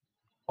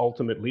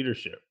ultimate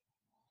leadership.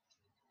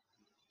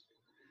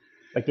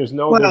 Like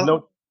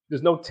Well,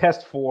 there's no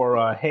test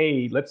for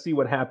hey, let's see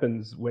what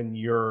happens when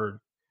you're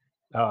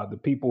the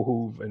people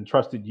who've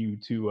entrusted you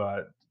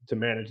to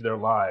manage their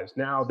lives.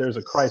 Now there's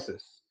a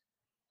crisis,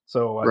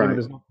 so right.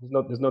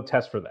 there's no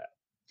test for that.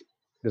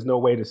 There's no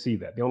way to see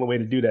that. The only way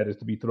to do that is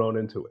to be thrown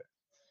into it.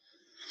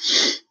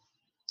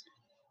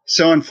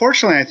 So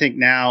unfortunately, I think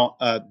now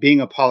being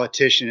a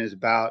politician is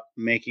about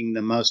making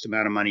the most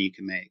amount of money you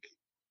can make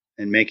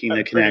and making the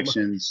Pretty much.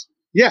 connections.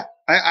 Yeah,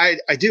 I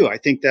do. I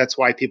think that's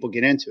why people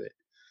get into it.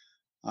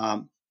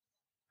 Um,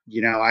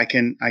 I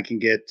can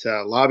get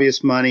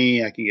lobbyist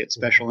money. I can get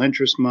special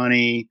interest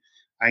money.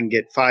 I can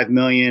get 5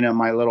 million on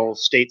my little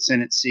state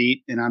senate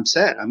seat, and I'm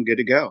set. I'm good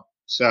to go.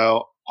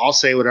 So I'll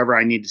say whatever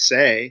I need to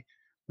say,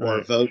 or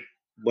Right. vote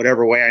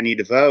whatever way I need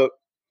to vote,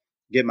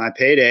 get my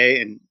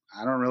payday, and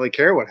I don't really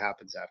care what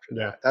happens after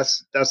Yeah. that.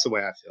 That's the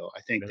way I feel.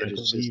 I think And that then I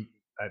it's can just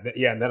leave.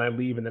 Yeah, and then I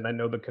leave, and then I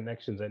know the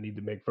connections I need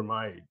to make for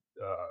my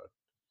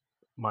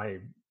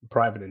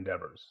private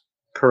endeavors.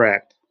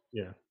 correct.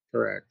 Yeah.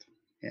 Correct.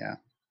 Yeah.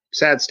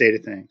 Sad state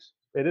of things.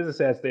 It is a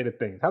sad state of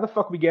things. How the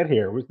fuck we get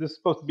here? Was this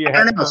supposed to be a I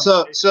don't happy know. So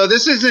conversation? so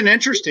this isn't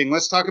interesting.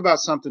 Let's talk about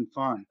something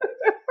fun.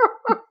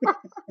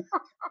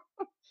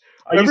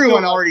 Are you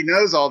Everyone still already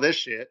knows all this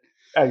shit.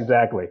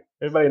 exactly?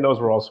 Everybody knows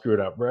we're all screwed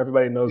up.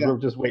 Everybody knows Yeah. we're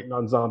just waiting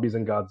on zombies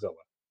and Godzilla.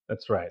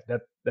 That's right.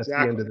 That's the end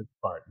Exactly. of this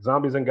part.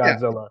 Zombies and Yeah.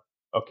 Godzilla.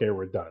 Okay,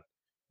 we're done.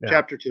 Now,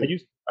 Chapter are 2. you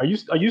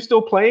are you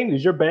still playing?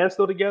 Is your band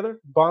still together?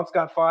 Bon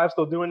Scott Five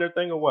still doing their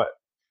thing or what?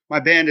 My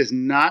band is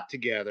not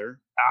together,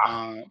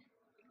 Ah,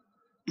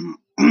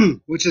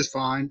 which is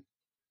fine.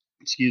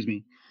 Excuse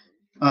me.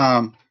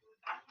 I'm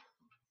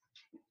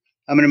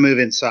going to move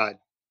inside.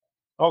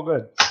 all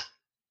good.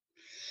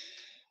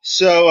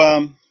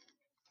 So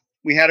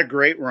we had a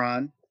great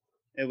run.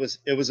 It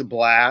was a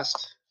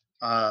blast,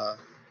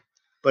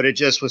 but it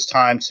just was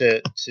time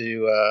to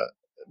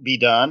be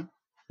done.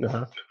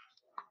 Uh-huh.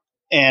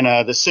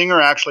 And the singer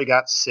actually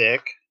got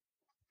sick.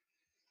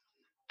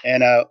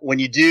 And when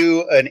you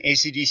do an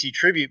AC/DC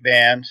tribute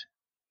band,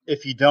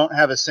 if you don't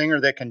have a singer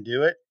that can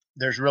do it,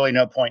 there's really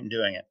no point in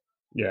doing it,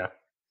 Yeah.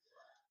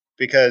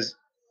 because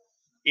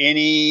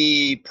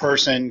any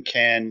person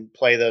can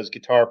play those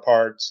guitar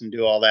parts and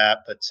do all that,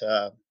 but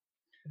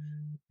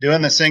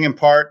doing the singing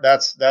part,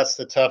 that's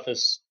the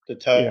toughest, the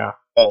tough Yeah.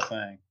 whole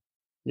thing.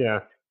 Yeah.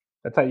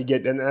 That's how you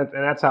get, and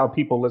that's how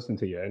people listen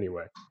to you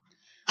anyway.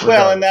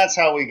 Well, and Regardless. that's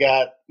how we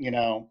got,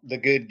 the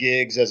good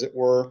gigs, as it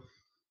were,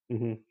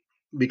 Hmm.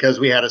 because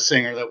we had a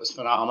singer that was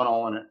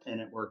phenomenal, and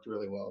it worked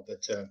really well.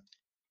 But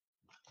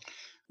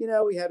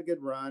we had a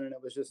good run, and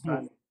it was just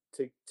time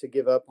to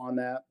give up on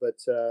that. But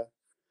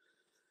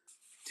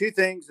two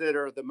things that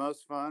are the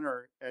most fun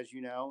are, as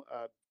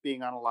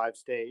being on a live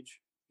stage,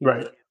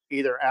 Right.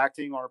 either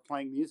acting or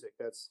playing music.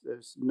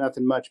 There's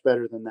nothing much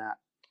better than that.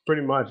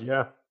 Pretty much.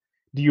 Yeah.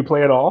 Do you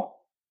play at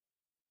all?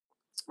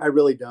 I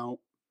really don't.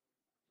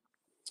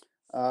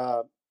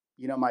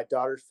 My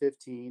daughter's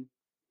 15,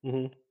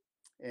 Hmm.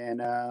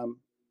 and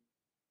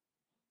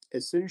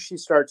as soon as she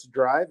starts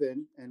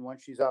driving, and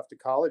once she's off to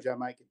college, I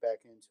might get back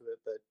into it.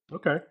 But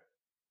Okay.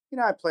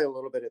 I play a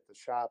little bit at the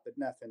shop, but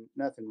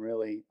nothing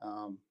really,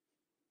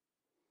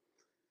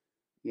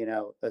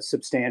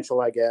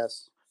 substantial, I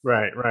guess.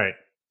 Right. Right.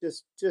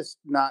 Just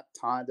not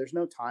time. There's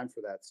no time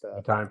for that No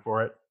stuff. time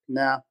for it.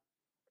 Nah,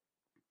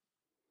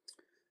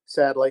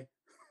 sadly.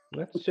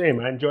 That's a shame.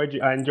 I enjoyed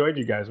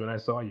you guys when I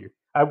saw you.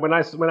 When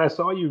I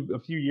saw you a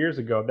few years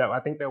ago, that I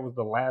think that was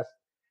the last.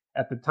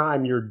 At the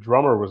time, your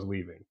drummer was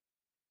leaving.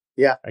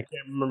 Yeah. I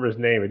can't remember his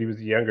name, but he was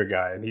a younger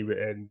guy,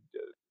 and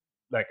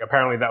like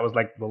apparently that was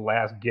like the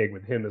last gig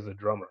with him as a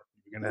drummer.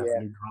 You're gonna have a Yeah.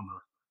 new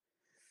drummer.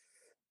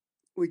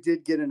 We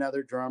did get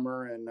another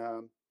drummer,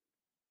 and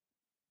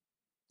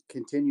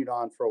continued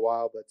on for a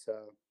while, but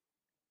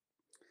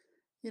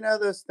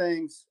those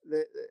things.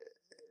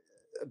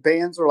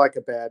 Bands are like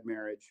a bad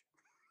marriage.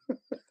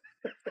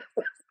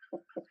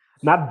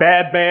 Not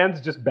bad bands,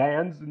 just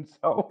bands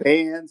themselves.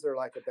 Bands are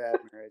like a bad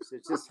marriage.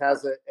 It just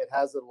has a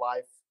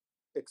life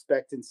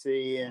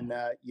expectancy, and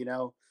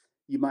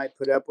you might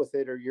put up with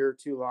it a year or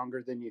two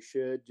longer than you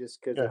should,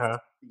 just because it's Uh-huh.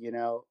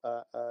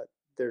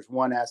 there's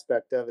one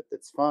aspect of it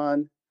that's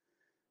fun,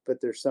 but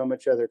there's so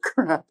much other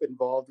crap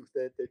involved with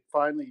it that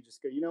finally you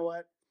just go, you know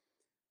what?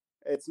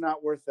 It's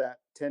not worth that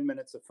 10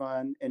 minutes of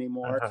fun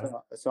anymore. Uh-huh.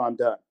 So I'm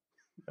done.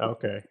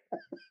 Okay.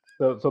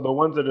 So the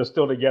ones that are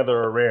still together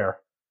are rare.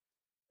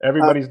 Uh,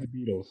 Everybody's the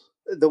Beatles.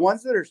 the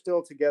ones that are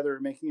still together are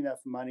making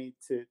enough money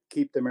to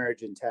keep the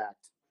marriage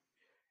intact.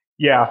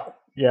 Yeah,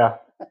 yeah.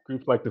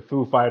 Groups like the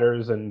Foo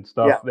Fighters and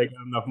stuff, Yeah. they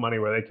got enough money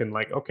where they can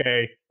like,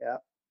 okay, Yeah.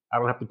 I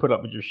don't have to put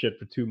up with your shit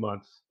for 2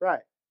 months.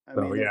 Right. I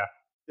So mean, yeah.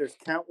 there's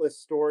countless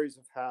stories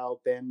of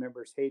how band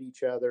members hate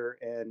each other,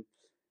 and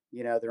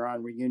they're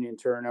on reunion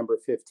tour number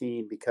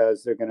 15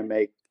 because they're going to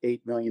make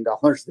 $8 million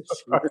this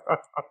year.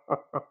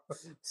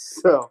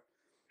 So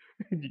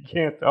You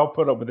can't. I'll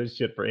put up with this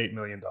shit for $8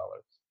 million.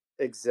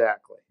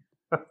 exactly.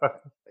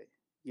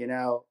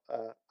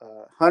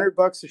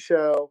 $100 a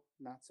show,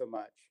 not so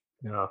much.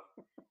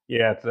 Yeah,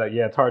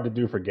 it's hard to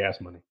do for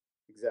gas money.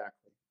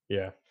 Exactly.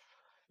 Yeah.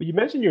 But you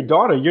mentioned your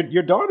daughter.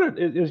 Your daughter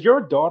is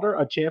your daughter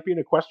a champion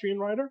equestrian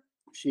rider?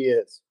 She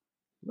is.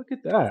 Look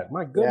at that.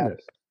 My Yeah.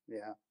 goodness.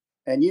 Yeah.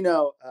 And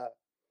I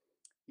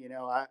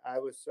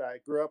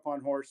grew up on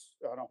a horse,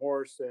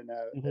 and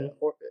Hmm.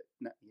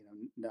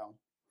 no.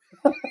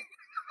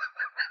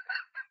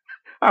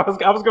 I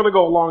was going to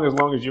go along as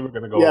you were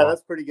going to go Yeah, along.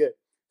 that's pretty good.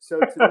 So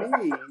to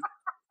me,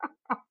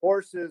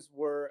 horses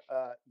were,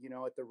 at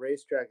the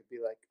racetrack, it'd be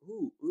like,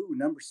 ooh,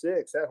 number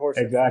 6. That horse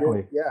looks good.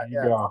 Exactly. Yeah, There you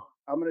yeah. go.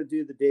 I'm gonna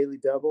do the daily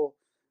double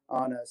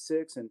on a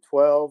 6 and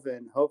 12,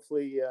 and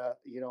hopefully,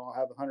 I'll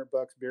have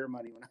 $100 beer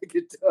money when I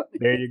get done.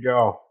 There you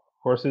go.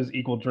 Horses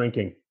equal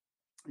drinking.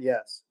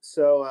 Yes.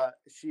 So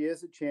she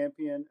is a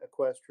champion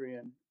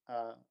equestrian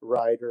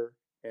rider,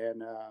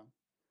 and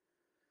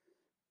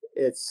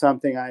it's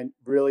something I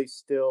really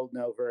still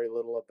know very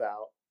little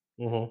about.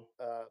 Hmm.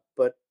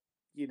 But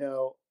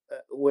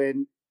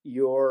when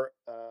your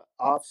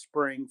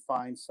offspring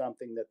finds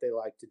something that they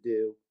like to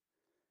do,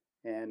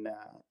 and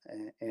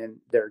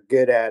they're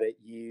good at it,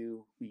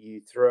 you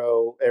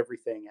throw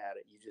everything at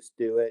it. You just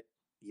do it.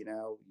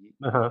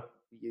 Uh-huh.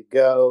 You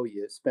go,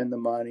 you spend the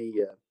money,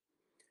 you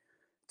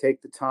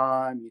take the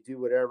time, you do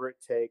whatever it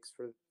takes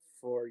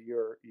for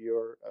your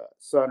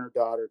son or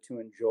daughter to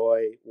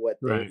enjoy what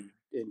they Right.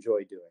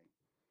 enjoy doing.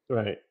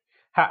 Right.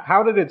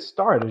 How did it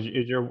start?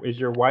 Is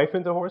your wife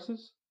into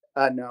horses?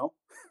 No.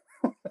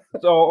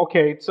 So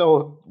okay,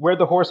 so where'd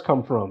the horse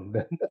come from?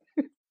 Then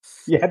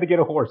you had to get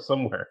a horse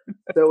somewhere.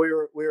 So we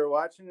were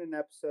watching an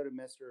episode of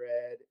Mr.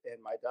 Ed,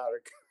 and my daughter.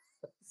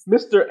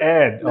 Mr.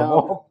 Ed of No, no,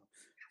 all.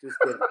 just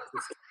kidding.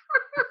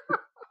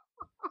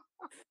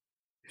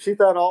 She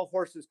thought all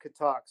horses could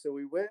talk, so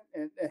we went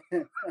and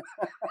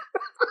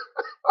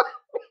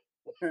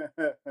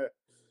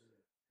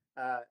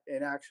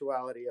in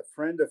actuality, a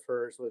friend of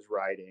hers was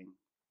riding,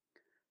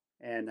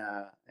 and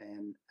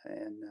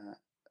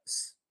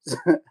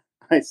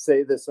I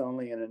say this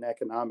only in an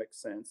economic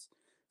sense.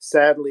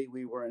 Sadly,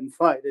 we were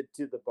invited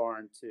to the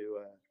barn to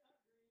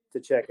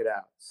check it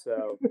out.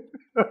 So,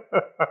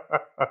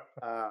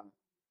 uh,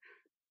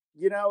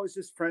 it was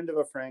just friend of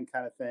a friend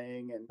kind of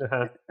thing, and,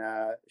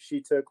 Uh-huh.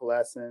 she took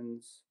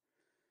lessons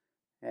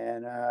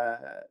and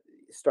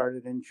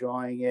started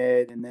enjoying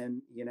it, and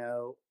then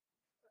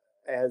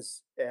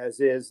as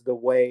is the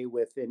way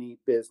with any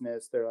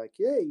business, they're like,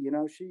 hey,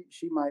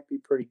 she might be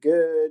pretty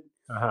good.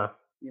 Uh-huh.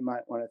 You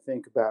might want to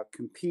think about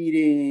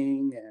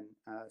competing, and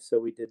so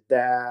we did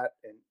that,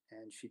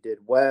 and she did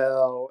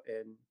well,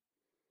 and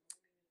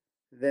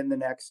then the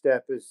next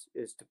step is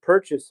to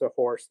purchase a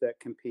horse that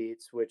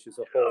competes, which is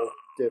a whole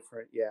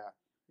different. Yeah,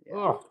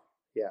 Oh.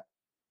 yeah,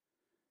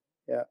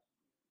 yeah.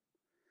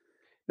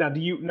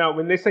 Now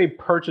when they say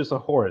purchase a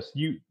horse,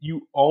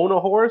 you own a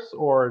horse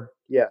or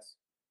Yes,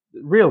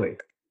 really?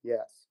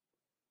 yes.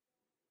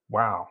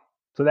 Wow.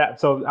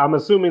 So I'm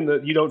assuming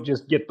that you don't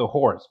just get the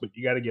horse, but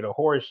you got to get a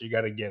horse, you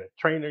got to get a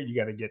trainer, you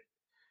got to get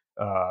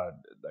uh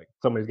like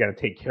somebody's got to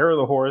take care of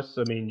the horse.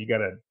 I mean, you got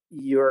to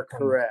You're it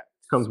correct.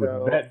 comes with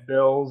So vet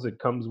bills, it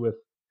comes with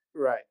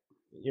right,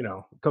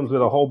 it comes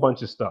with a whole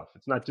bunch of stuff.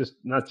 It's not just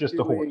a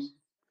shoeing. horse.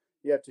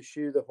 You have to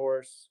shoe the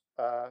horse.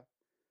 And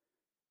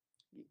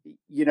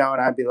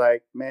I'd be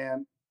like,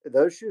 man,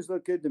 those shoes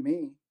look good to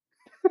me.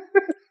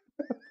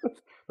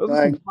 Those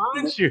are some Like,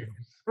 fine shoes.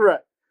 right,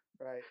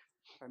 right.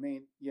 I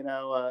mean,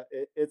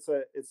 it's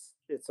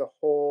a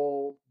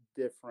whole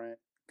different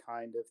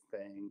kind of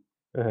thing,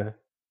 Uh-huh.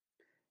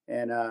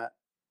 and I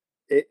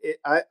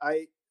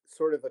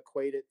sort of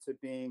equate it to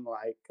being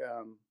like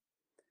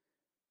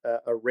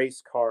a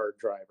race car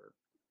driver,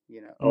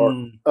 or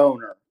Mm,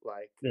 owner.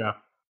 Like, yeah.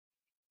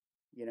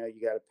 you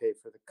got to pay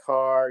for the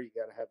car, you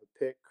got to have a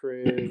pit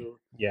crew,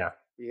 Yeah.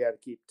 You got to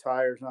keep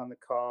tires on the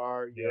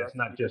car. Yeah, it's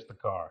not just the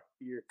car.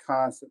 You're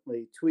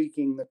constantly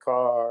tweaking the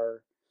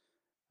car.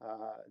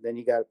 Then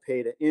you got to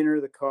pay to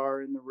enter the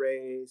car in the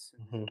race.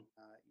 And Mm-hmm.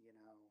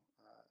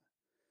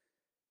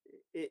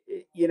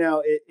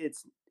 then,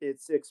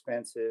 it's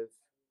expensive,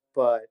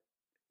 but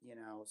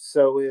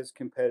so is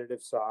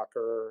competitive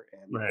soccer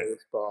and Right.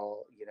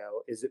 baseball.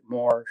 Is it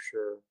more?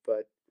 Sure,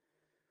 but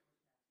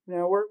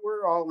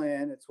we're all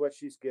in. It's what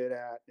she's good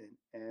at,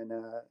 and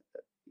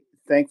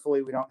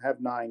thankfully we don't have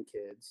 9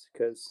 kids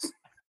because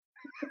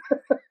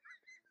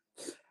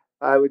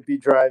I would be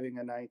driving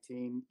a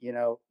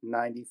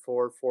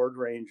 1994 Ford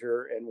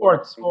Ranger and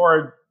watching,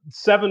 Or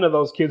 7 of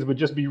those kids would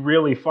just be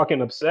really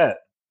fucking upset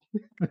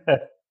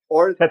that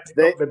or that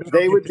they they don't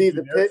they get would to be do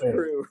the their pit thing.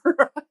 crew.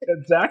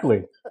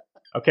 Exactly.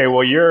 Okay,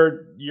 well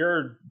you're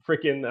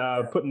freaking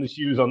Yeah. putting the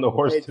shoes on the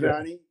horse Hey today.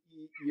 Johnny,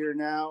 you're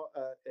now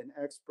an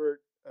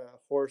expert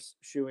horse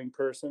shoeing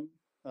person.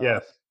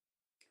 Yes.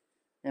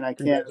 And I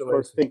can't, of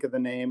course, Congratulations. think of the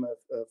name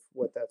of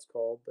what that's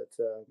called, but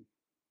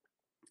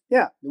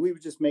yeah, we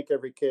would just make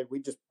every kid. We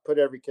just put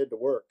every kid to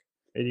work.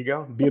 There you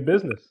go. Be a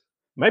business.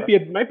 Might be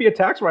a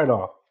tax write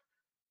off.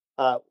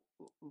 Uh,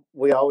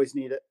 we always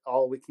need it,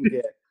 all we can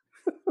get.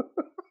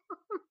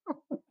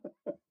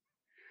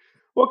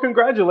 Well,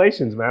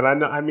 congratulations, man. I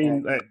know. I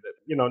mean, Thanks.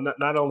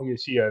 not only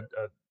is she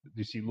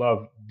does she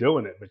love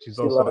doing it, but she's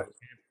She also loves.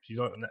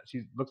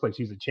 she looks like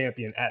she's a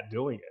champion at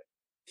doing it.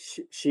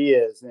 She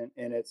is, and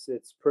it's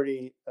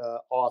pretty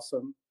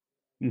awesome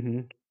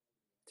Mm-hmm.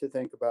 to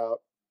think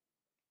about.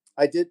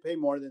 I did pay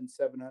more than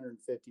 $750.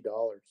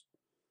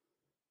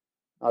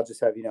 I'll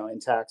just have in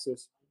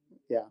taxes.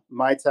 Yeah,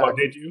 my Oh, taxes.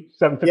 did you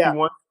 750 Yeah.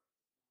 one?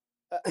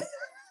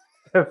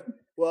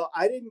 Well,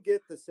 I didn't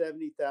get the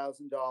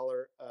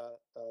 $70,000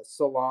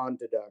 salon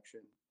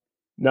deduction.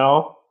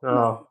 No,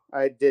 No,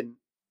 I didn't.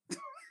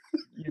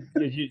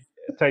 I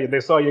tell you, they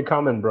saw you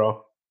coming,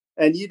 bro.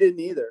 And you didn't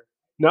either.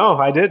 No,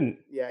 I didn't.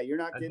 Yeah, you're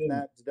not I getting didn't.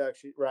 that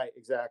deduction. Right,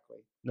 exactly.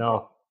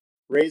 No,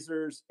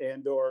 Razors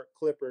and/or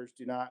clippers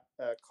do not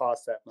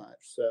cost that much.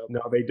 So,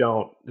 no, they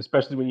don't.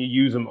 Especially when you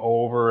use them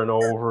over and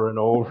over and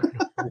over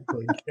and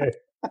over again.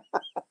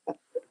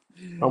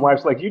 My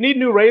wife's like, "You need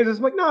new razors."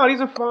 I'm like, "No,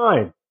 these are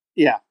fine."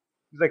 yeah,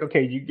 He's like,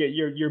 "Okay,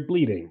 you're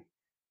bleeding,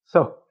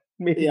 so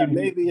maybe yeah, you need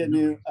maybe a some new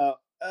new. razors."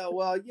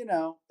 Well,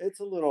 it's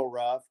a little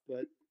rough,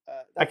 but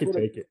I that's could what.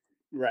 take it.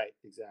 Right,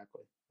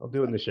 exactly. I'll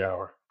do it in the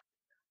shower.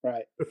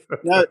 Right.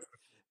 No,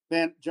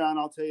 man, John,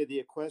 I'll tell you, the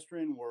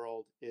equestrian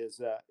world is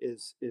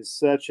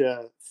such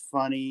a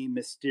funny,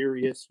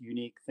 mysterious,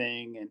 unique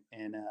thing,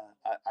 and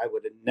I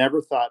would have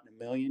never thought in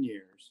a million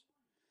years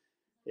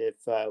if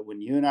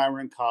when you and I were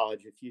in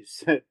college, if you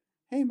said,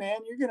 "Hey, man,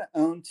 you're going to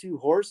own 2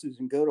 horses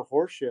and go to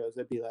horse shows,"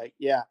 I'd be like,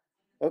 "Yeah,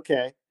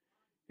 okay,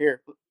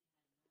 here,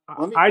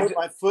 let me I, put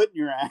my foot in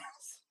your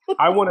ass."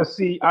 I want to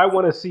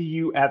see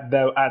you at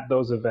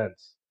those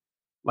events,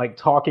 like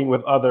talking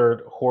with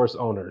other horse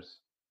owners.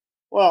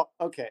 Well,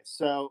 okay,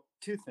 so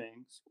 2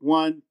 things.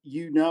 One,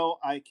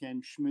 I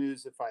can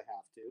schmooze if I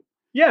have to.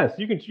 Yes,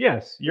 you can.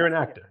 Yes, you're Yeah,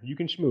 an actor. You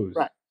can schmooze.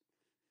 right.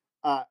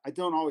 I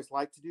don't always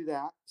like to do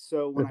that.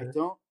 So when I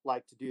don't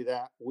like to do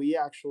that, we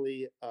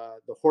actually,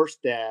 the horse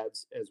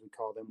dads, as we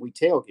call them, we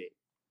tailgate.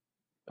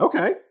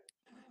 Okay.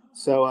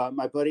 So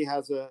my buddy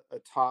has a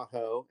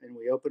Tahoe, and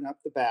we open up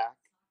the back,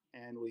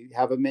 and we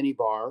have a mini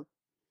bar, and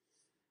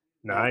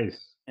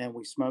Nice.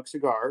 we smoke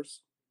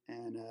cigars.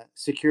 And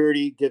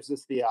security gives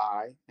us the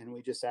eye, and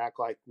we just act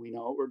like we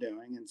know what we're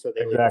doing, and so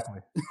they leave us.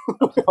 Exactly.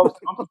 I'm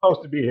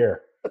supposed to be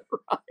here.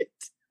 Right.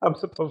 I'm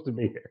supposed to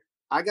be here.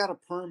 I got a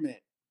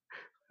permit.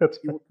 That's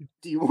Do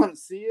you want to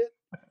see it?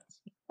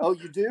 Oh,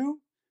 you do?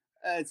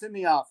 It's in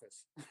the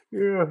office.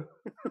 yeah.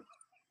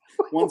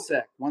 One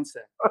sec.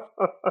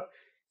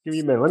 Give me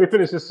a minute. Let me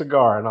finish this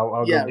cigar, and I'll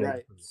go Yeah, get right.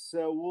 it.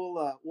 So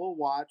we'll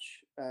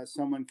watch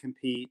someone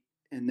compete,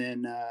 and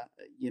then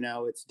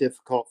it's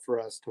difficult for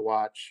us to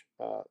watch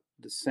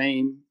the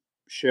same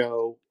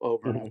show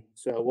over and over. Mm-hmm.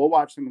 So we'll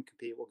watch someone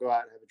compete. We'll go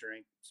out and have a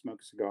drink,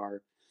 smoke a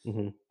cigar,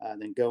 Mm-hmm.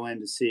 then go in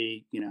to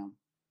see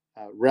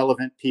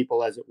relevant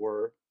people, as it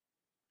were.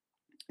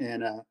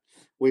 And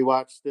we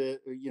watch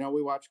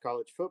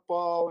college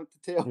football at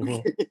the Mm-hmm.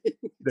 tailgate.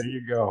 There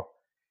you go.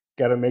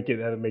 Gotta make it.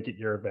 Gotta make it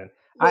your event.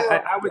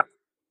 Well,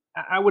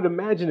 I would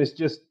imagine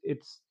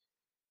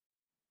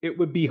it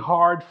would be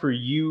hard for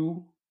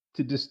you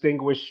to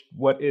distinguish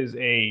what is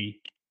a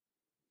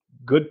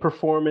good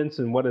performance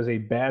and what is a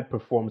bad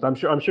performance. I'm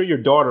sure your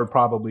daughter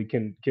probably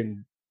can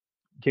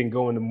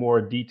go into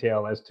more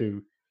detail as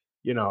to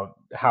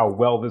how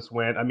well this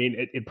went. I mean,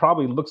 it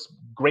probably looks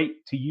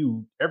great to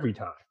you every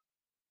time.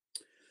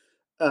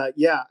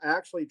 yeah, I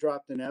actually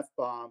dropped an F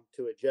bomb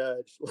to a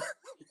judge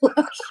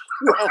last,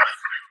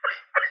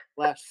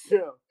 last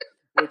show,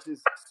 which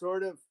is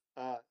sort of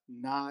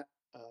not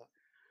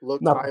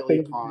looked Not the highly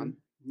thing to upon. do.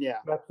 Yeah,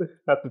 Not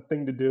the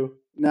thing to do.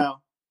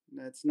 no,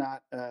 it's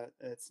not.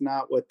 It's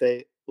not what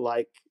they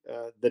like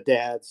the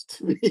dads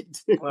to be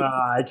doing.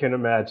 I can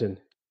imagine.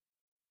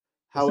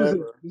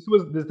 However,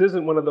 This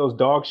isn't one of those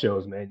dog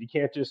shows, man. You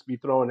can't just be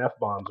throwing f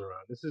bombs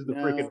around. This is the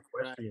freaking no, right,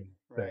 equestrian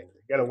right. thing.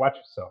 You got to watch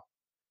yourself.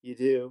 You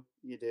do.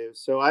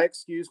 So I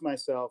excused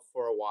myself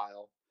for a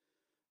while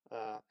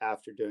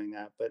after doing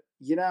that. But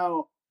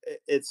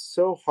it's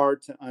so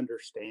hard to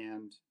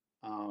understand.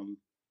 Um,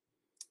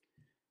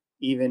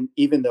 even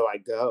though I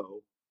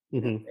go,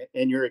 Hmm.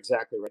 and you're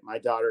exactly right. My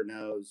daughter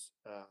knows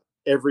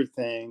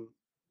everything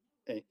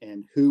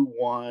and who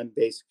won.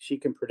 Basically, she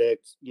can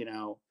predict,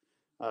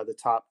 the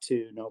top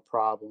two, no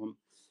problem.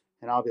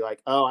 And I'll be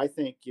like, oh, I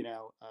think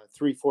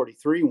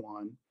 343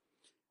 won,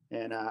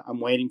 and I'm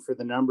waiting for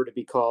the number to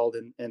be called,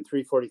 and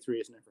 343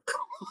 is never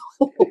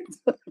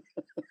called.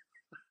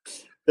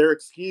 They're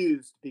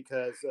excused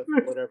because of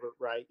whatever,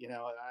 right?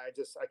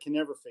 I can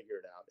never figure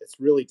it out. It's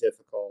really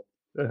difficult.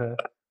 Uh-huh.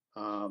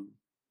 Um,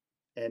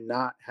 and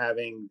not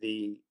having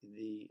the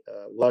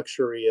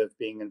luxury of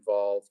being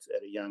involved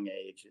at a young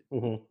age.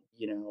 Hmm.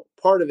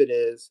 Part of it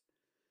is,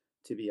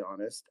 to be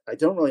honest, I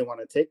don't really want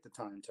to take the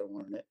time to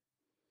learn it.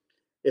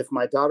 If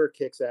my daughter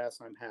kicks ass,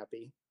 I'm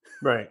happy.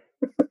 Right.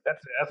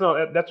 That's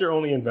all. That's your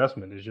only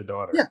investment is your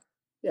daughter. Yeah,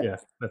 yeah, Yeah,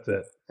 that's yeah.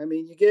 it. I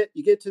mean, you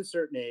get to a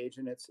certain age,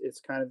 and it's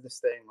kind of this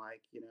thing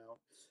like,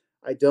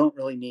 I don't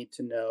really need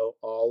to know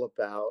all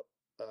about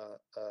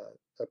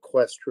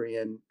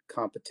equestrian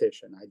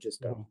competition. I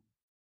just don't. Mhm.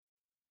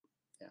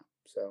 Yeah.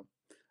 So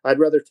I'd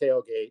rather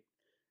tailgate.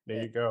 There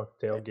And, you go.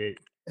 Tailgate.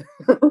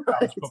 right.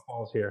 College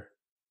football's here.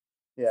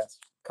 Yes.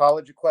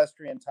 College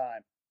equestrian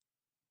time.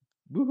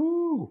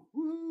 Woohoo!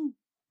 Woo.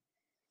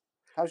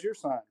 How's your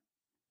son?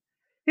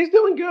 He's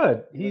doing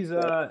good. He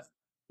looks great.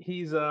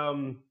 He's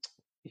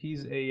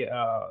he's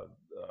a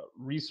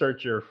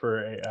researcher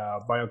for a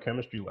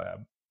biochemistry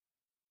lab.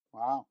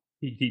 Wow.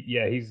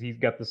 Yeah, he's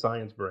got the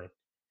science brain.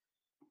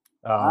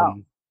 Wow.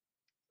 Um,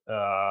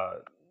 uh,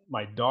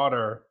 my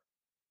daughter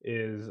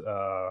is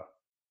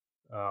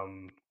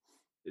um,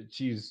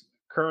 she's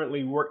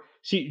currently work.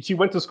 She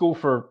went to school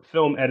for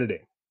film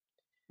editing.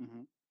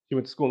 Hmm. She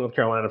went to school in North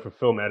Carolina for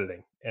film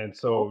editing, and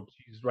Cool. so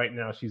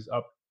she's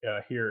up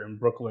here in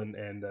Brooklyn,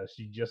 and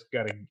she just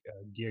got a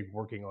gig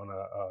working on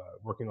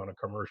a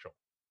commercial.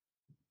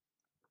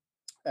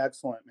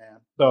 Excellent, man.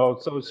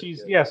 That's So very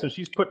she's good. yeah, so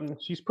she's putting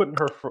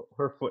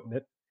her foot in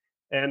it,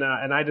 and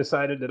I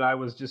decided that I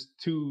was just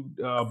too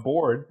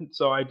bored,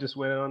 so I just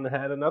went on and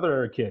had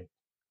another kid,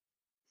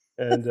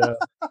 and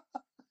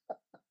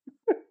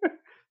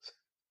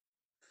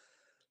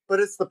But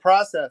it's the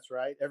process,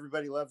 right?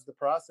 Everybody loves the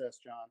process,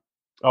 John.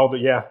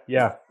 yeah,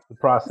 the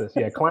process,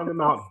 yeah, climb the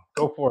mountain,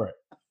 go for it,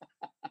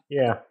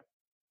 yeah.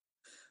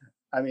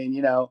 I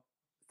mean,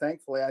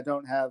 thankfully I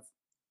don't have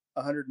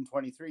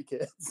 123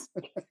 kids.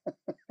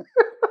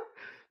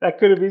 That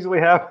could have easily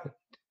happened.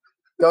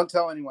 Don't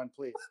tell anyone,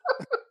 please.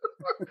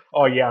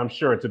 Oh yeah, I'm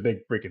sure it's a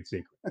big freaking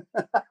secret.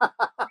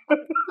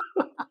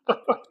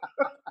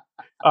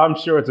 I'm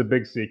sure it's a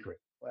big secret.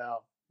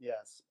 Well,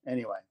 yes.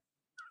 Anyway,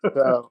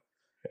 so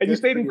And you good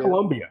stayed for in you.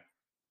 Colombia.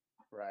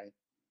 Right.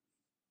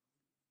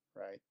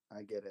 Right.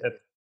 I get it. That-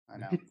 I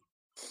know.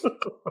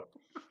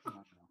 I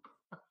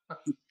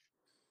know.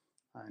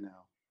 I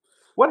know.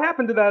 what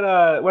happened to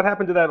that? What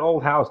happened to that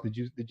old house? Did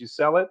you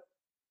sell it?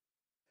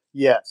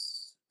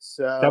 Yes.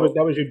 That was So,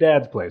 that was your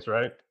dad's place,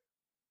 right?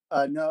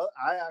 no,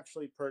 I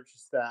actually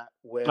purchased that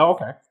Oh,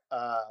 okay.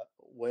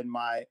 when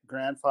my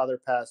grandfather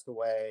passed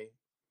away.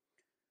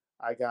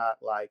 I got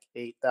like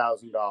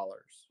 $8,000,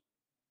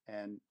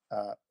 and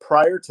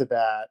prior to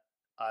that,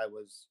 I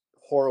was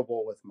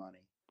horrible with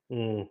money.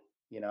 Mm,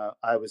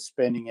 I was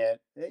spending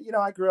it.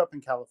 I grew up in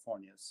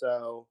California,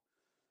 so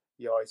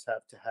you always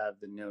have to have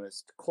the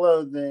newest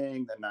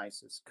clothing, the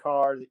nicest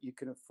car that you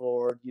can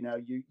afford.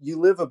 You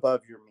live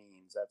above your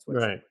means. That's what you.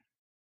 right.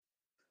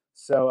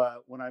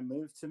 So when I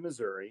moved to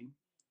Missouri,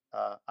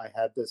 I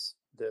had this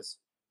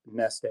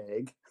nest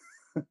egg,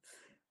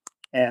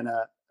 and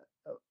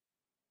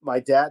my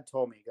dad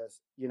told me, he goes,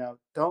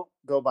 don't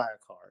go buy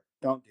a car,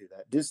 don't do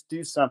that. Just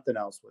do something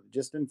else with it.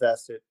 Just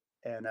invest it.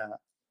 And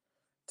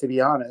to be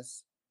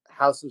honest,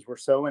 houses were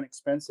so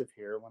inexpensive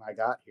here when I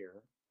got here,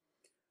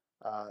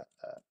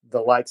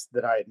 the likes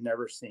that I had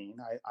never seen.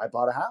 I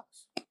bought a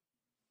house,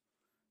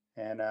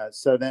 and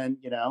so then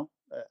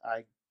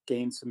I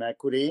gained some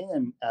equity,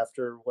 and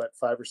after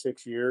 5 or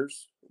 6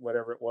 years,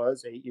 whatever it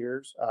was, 8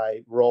 years,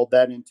 I rolled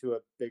that into a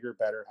bigger,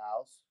 better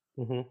house,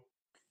 Hmm.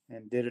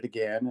 and did it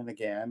again and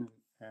again,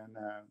 and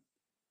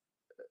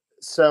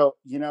so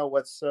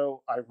what's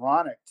so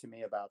ironic to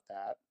me about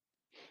that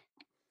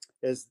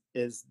is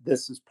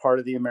this is part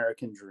of the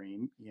American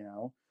dream,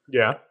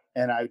 Yeah.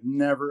 and I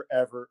never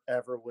ever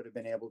ever would have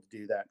been able to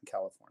do that in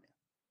California.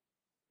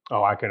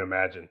 Oh, I can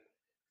imagine.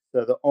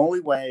 So the only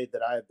way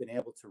that I have been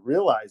able to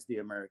realize the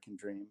American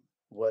dream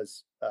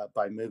was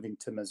by moving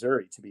to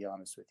Missouri. To be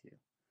honest with you,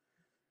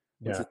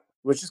 which Yeah. is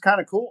which is kind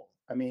of cool.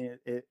 I mean,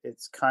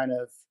 it's kind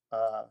of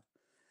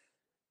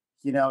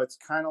it's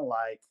kind of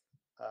like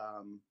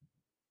um,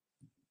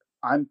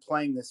 I'm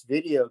playing this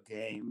video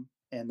game,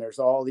 and there's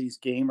all these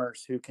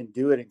gamers who can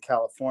do it in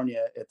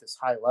California at this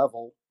high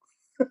level,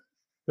 Uh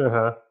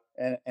huh.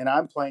 and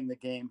I'm playing the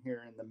game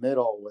here in the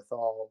middle with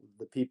all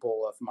the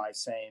people of my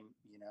same,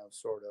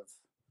 sort of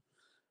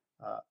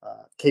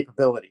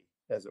capability,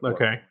 as it were.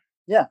 Okay.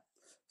 Yeah.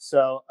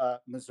 So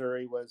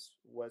Missouri was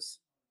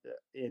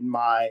in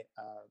my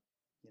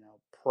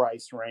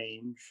price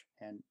range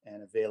and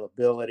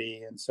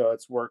availability, and so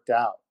it's worked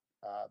out.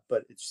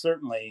 But it's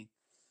certainly,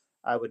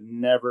 I would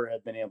never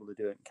have been able to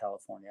do it in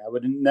California. I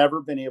would have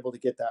never been able to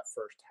get that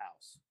first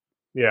house.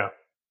 Yeah.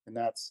 And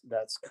that's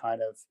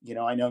kind of,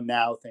 I know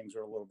now things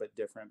are a little bit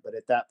different, but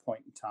at that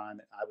point in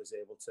time, I was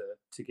able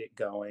to get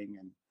going,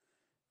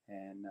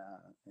 and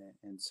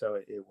so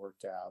it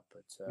worked out.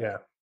 But Yeah.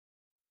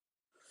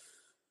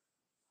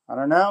 I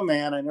don't know,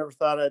 man. I never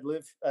thought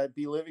I'd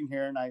be living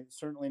here, and I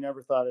certainly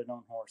never thought I'd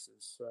own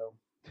horses. So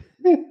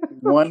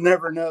one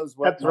never knows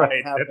what That's might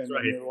right. That's happen in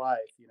right. your life.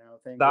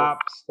 Things are.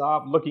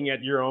 Stop looking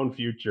at your own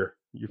future.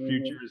 Your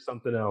future Mhm. is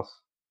something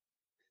else.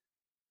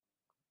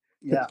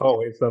 Yeah, It's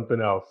always something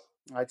else.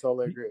 I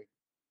totally agree.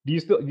 Do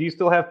you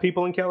still have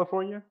people in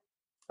California?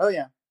 Oh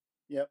yeah,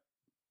 yep,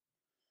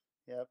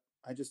 yep.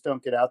 I just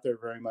don't get out there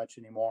very much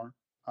anymore.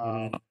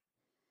 Hmm.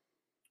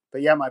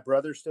 But yeah, my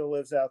brother still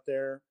lives out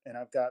there, and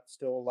I've got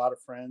still a lot of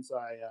friends.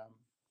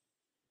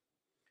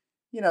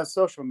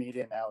 Social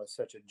media now is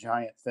such a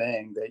giant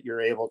thing that you're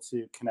able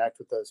to connect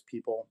with those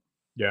people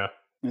Yeah.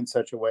 in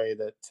such a way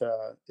that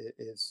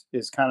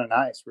is kind of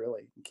nice,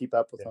 really, and keep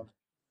up with Yeah. them.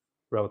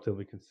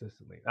 Relatively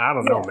consistently. I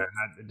don't know, Yeah,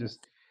 man.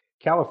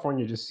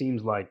 California just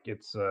seems like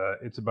it's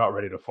about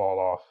ready to fall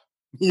off.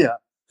 yeah.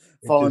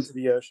 It Fall just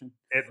into the ocean.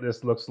 it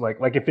just looks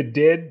like if it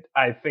did,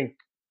 I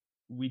think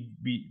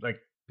we'd be like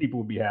people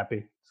would be happy.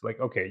 It's like,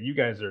 okay, you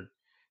guys are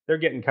they're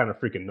getting kind of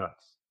freaking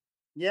nuts.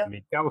 I Yeah,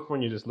 mean,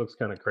 California just looks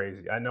kind of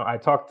crazy. I know I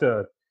talked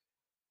to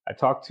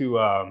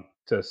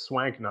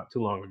Swank not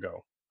too long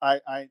ago.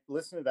 I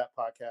listened to that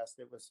podcast.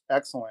 It was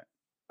excellent.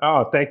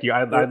 Oh, thank you.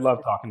 I It,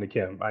 love talking to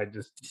Kim. I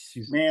just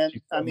man,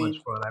 she's I so much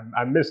mean, fun.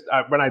 I missed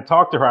when I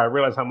talked to her. I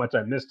realized how much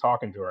I missed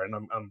talking to her, and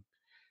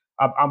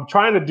I'm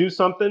trying to do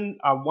something.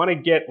 I want to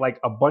get like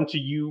a bunch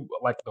of you,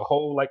 like the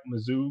whole like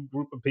Mizzou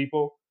group of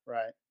people,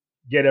 right?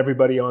 get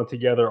everybody on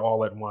together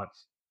all at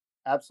once.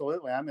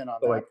 Absolutely, I'm in on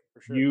So that like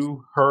for sure.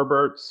 you,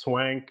 Herbert,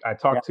 Swank. I Yeah,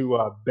 talked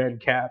to Ben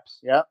Caps.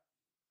 yeah.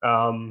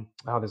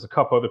 There's a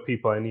couple other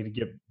people I need to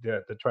get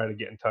to try to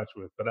get in touch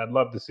with, but I'd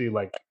love to see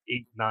like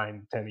 8,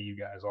 9, 10 of you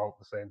guys all at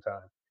the same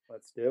time.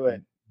 Let's do it.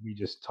 And we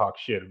just talk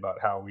shit about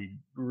how we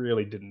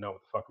really didn't know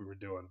what the fuck we were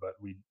doing, but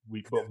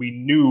we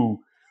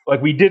knew,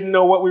 like, we didn't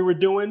know what we were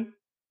doing,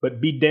 but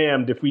be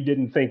damned if we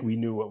didn't think we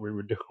knew what we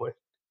were doing.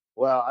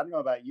 Well, I don't know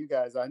about you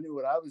guys. I knew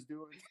what I was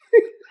doing.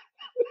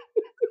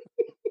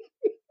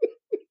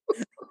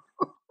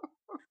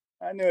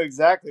 I knew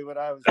exactly what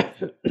I was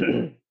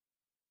doing.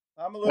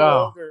 I'm a little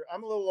Oh, older.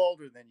 I'm a little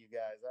older than you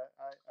guys.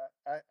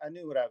 I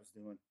knew what I was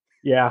doing.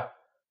 yeah.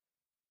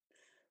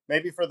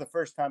 Maybe for the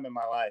first time in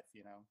my life,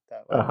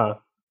 that Uh like, huh.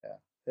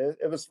 yeah,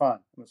 it was fun.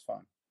 It was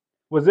fun.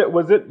 Was it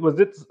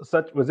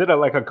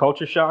like a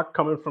culture shock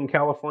coming from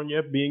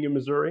California, being in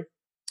Missouri?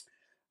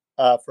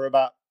 For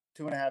about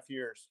 2.5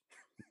 years.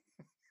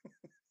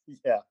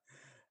 Yeah,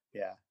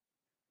 yeah.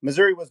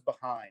 Missouri was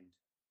behind.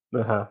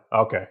 Uh huh.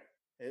 Okay.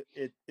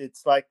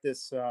 It's like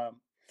this.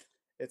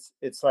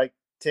 It's like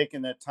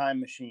taking a time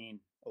machine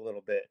a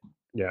little bit,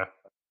 Yeah.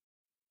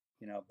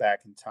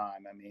 back in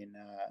time. I mean,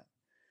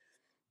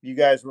 you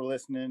guys were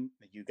listening.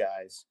 You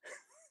guys,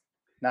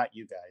 not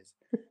you guys.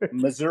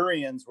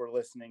 Missourians were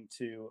listening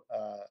to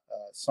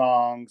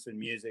songs and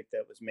music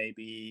that was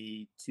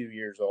maybe 2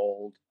 years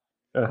old.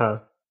 Uh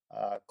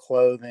huh.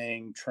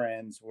 Clothing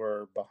trends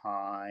were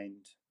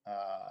behind.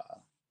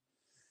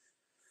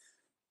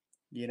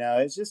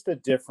 It's just a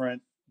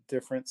different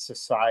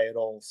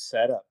societal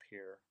setup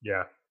here.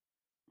 Yeah.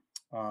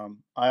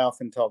 I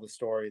often tell the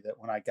story that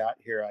when I got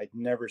here, I'd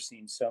never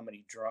seen so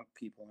many drunk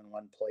people in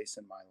one place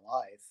in my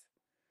life,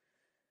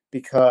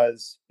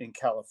 because in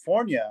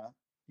California,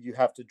 you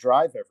have to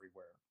drive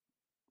everywhere.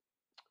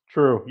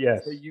 True. So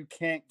Yes. you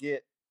can't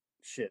get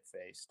shit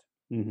faced.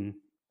 Hmm.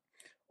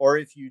 Or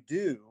if you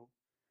do,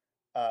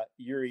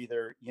 you're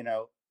either,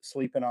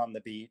 sleeping on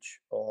the beach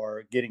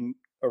or getting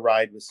a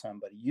ride with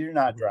somebody. You're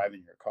not Hmm.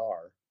 driving your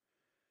car.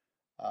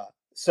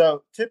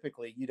 So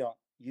typically you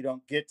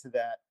don't get to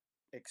that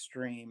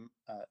extreme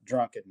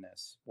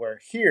drunkenness, where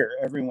here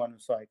everyone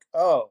was like,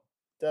 oh,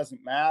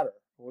 doesn't matter,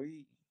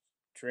 we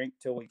drink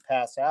till we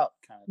pass out,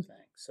 kind of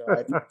thing. So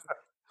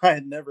I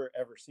had never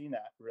ever seen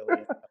that really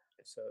in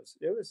LA. So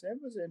it was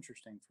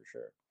interesting for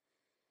sure.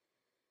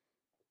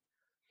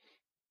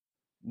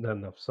 Not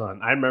enough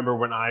sun. I remember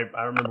when I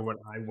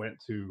went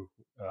to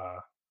uh,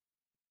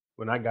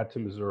 when I got to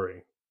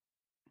Missouri.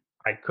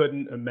 I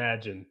couldn't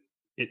imagine.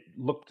 It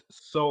looked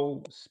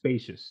so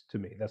spacious to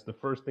me. That's the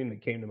first thing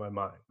that came to my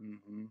mind.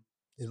 Hmm.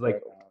 Is Spread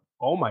like, out.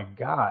 oh my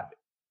god,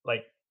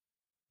 like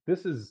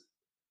this is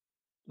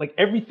like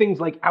everything's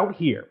like out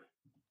here.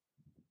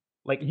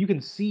 Like you can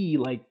see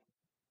like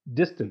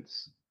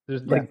distance.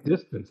 There's Yeah, like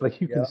distance.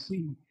 Like yeah,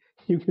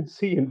 you can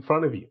see in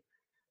front of you.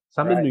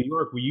 Some in Right. New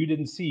York where you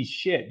didn't see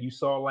shit. You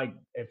saw like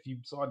if you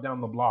saw it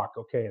down the block,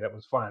 okay, that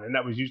was fine, and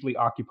that was usually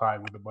occupied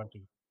with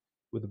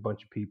a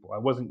bunch of people.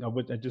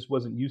 I just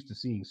wasn't used to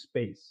seeing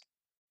space.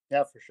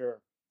 Yeah, for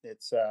sure.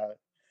 It's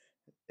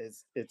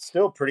it's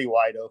still pretty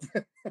wide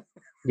open,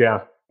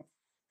 Yeah,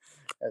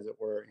 as it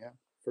were. Yeah,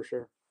 for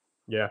sure.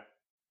 yeah.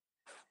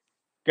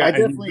 I And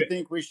definitely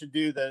think we should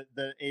do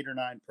the 8 or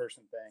 9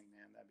 person thing,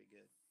 man. That'd be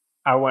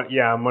good.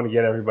 yeah, I'm gonna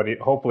get everybody.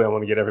 Hopefully, I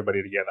want to get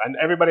everybody together. And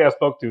everybody I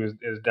spoke to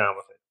is down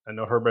with it. I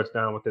know Herbert's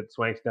down with it.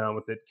 Swank's down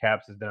with it.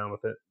 Caps is down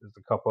with it. There's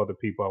a couple other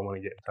people I want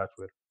to get in touch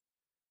with.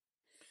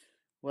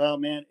 Well,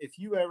 man, if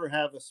you ever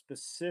have a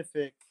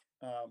specific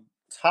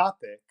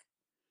topic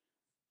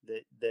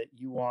that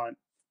you want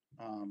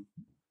um,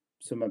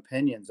 some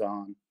opinions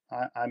on,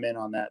 I'm in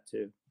on that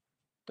too.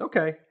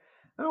 Okay,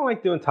 I don't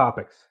like doing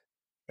topics.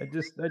 I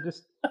just,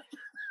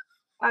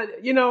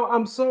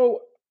 I'm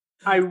so,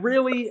 I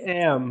really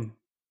am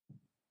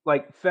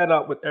like fed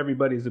up with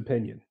everybody's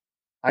opinion.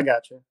 I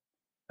got you.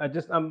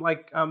 I'm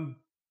like,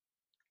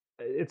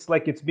 it's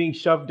like it's being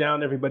shoved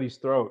down everybody's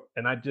throat,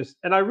 and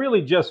I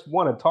really just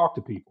want to talk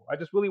to people. I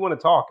just really want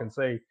to talk and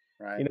say,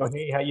 Right.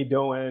 hey, how you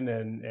doing?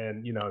 And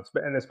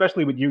and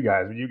especially with you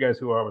guys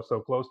who I was so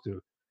close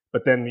to,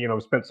 but then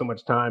spent so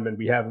much time and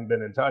we haven't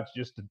been in touch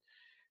just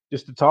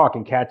to talk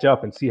and catch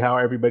up and see how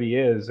everybody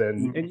is,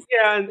 Mhm. and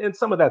yeah, and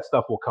some of that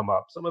stuff will come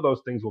up. Some of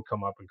those things will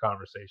come up in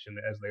conversation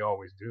as they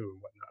always do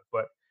and whatnot.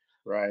 But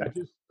Right. I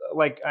just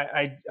like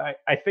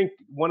I think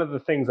one of the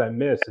things I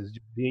miss is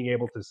just being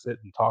able to sit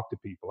and talk to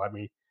people. I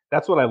mean,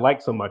 that's what I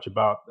like so much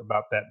about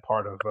that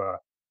part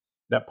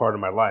of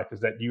my life is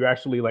that you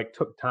actually like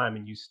took time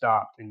and you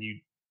stopped and you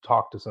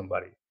talked to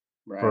somebody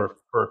Right.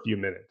 for a few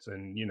minutes,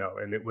 and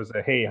and it was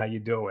a hey, how you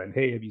doing?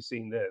 Hey, have you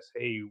seen this?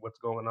 Hey, what's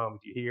going on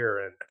with you here?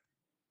 And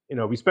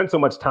we spent so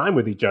much time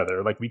with each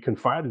other, like we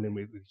confided in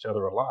with each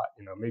other a lot.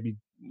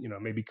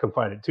 Maybe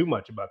confided too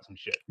much about some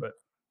shit, but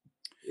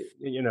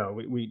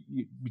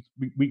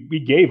we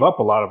gave up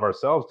a lot of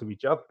ourselves to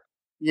each other.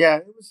 Yeah,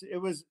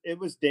 it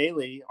was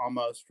daily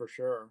almost for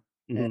sure.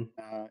 And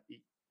Hmm.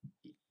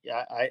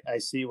 yeah, I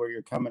see where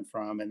you're coming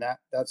from, and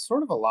that's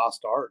sort of a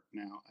lost art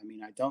now. I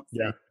mean, I don't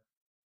Yeah, think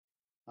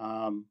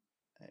um,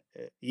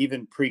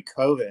 even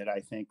pre-COVID,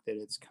 I think that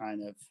it's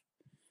kind of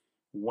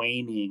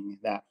waning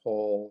that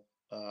whole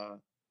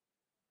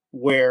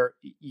where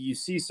you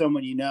see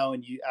someone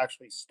and you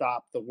actually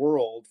stop the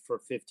world for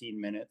 15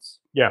 minutes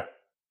yeah,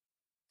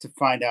 to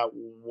find out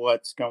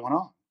what's going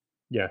on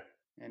yeah,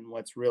 and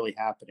what's really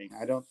happening.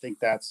 I don't think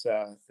that's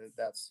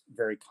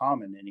very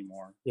common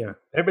anymore. yeah.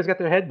 Everybody's got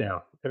their head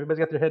down. Everybody's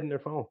got their head in their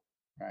phone.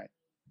 Right.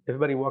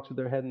 Everybody walks with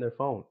their head in their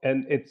phone,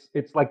 and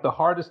it's like the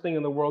hardest thing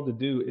in the world to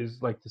do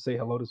is like to say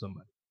hello to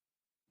somebody,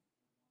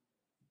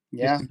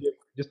 Yeah.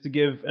 just to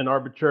give an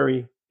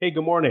arbitrary hey,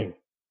 good morning,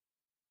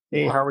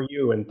 hey, Yeah. how are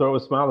you, and throw a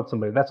smile at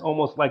somebody. That's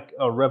almost like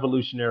a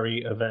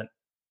revolutionary event,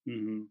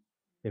 Hmm.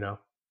 you know.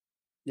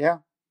 Yeah.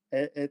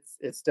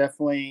 It's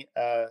definitely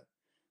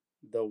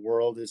the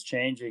world is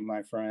changing,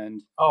 my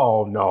friend.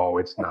 Oh no,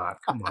 it's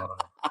not. Come on.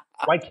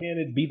 Why can't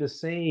it be the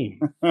same?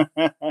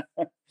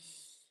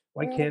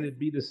 Why Uh, can't it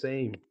be the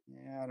same?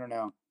 yeah, I don't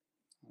know.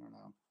 I don't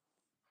know.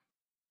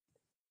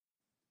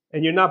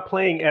 And you're not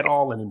playing at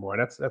all anymore.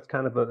 That's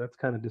kind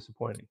of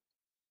disappointing.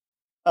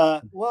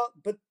 Well,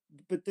 but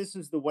this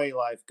is the way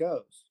life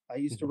goes. I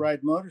used to Mhm.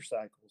 ride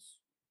motorcycles.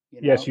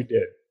 You Yes, know, you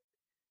did.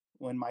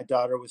 when my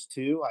daughter was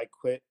 2, I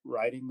quit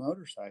riding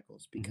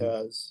motorcycles Mhm.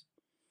 because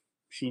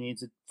she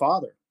needs a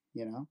father.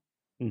 You know,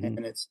 Mhm.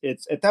 and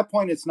it's at that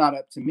point it's not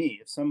up to me.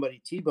 If somebody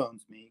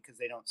T-bones me because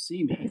they don't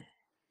see me,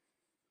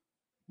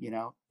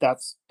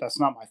 that's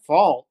not my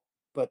fault.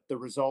 But the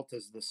result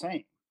is the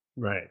same.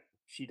 Right.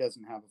 She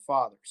doesn't have a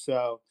father.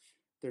 So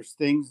there's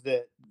things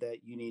that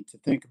you need to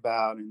think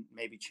about and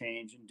maybe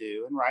change and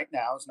do. And right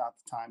now is not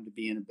the time to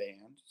be in a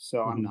band,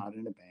 so I'm Mhm. not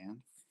in a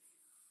band.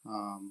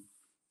 Um,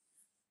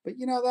 but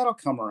that'll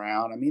come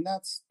around. I mean,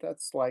 that's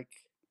like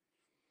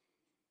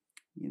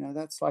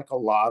a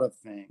lot of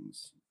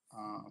things.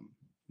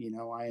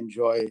 I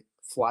enjoy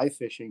fly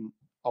fishing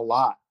a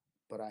lot,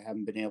 but I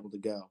haven't been able to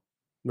go.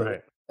 But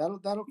Right.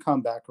 that'll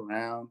come back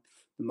around.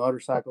 The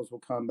motorcycles will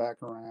come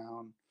back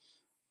around.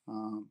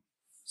 Um,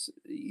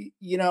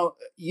 you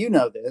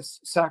know this.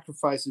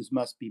 Sacrifices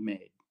must be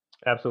made,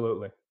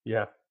 Absolutely.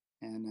 Yeah.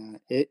 and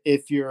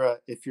if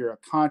you're a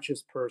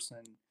conscious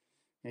person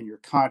and you're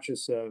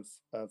conscious of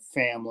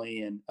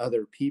family and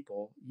other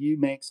people, you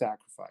make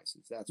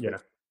sacrifices. That's what. Yeah.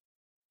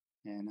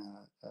 And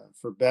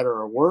for better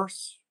or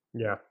worse,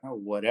 Yeah.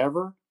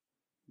 whatever,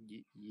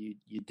 you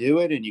do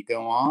it and you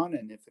go on.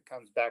 And if it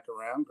comes back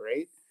around,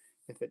 great.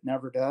 If it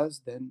never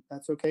does, then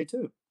that's okay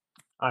too.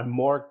 I'm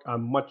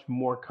much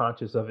more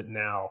conscious of it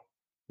now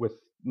with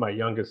my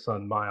youngest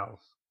son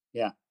Miles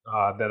Yeah,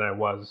 than I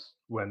was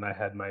when I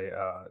had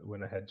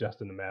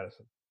Justin and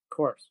Madison. of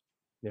course.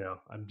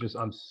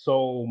 I'm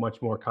so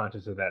much more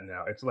conscious of that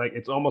now.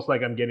 It's almost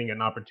like I'm getting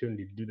an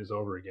opportunity to do this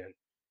over again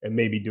and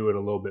maybe do it a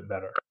little bit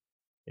better.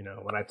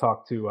 When I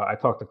talk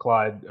to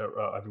Clyde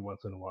every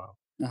once in a while,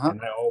 Uh huh.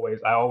 and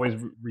I always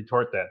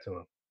retort that to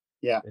him.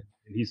 Yeah.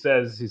 And he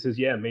says,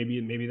 yeah,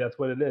 maybe that's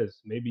what it is.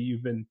 Maybe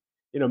you've been,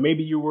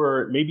 maybe you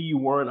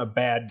weren't a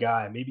bad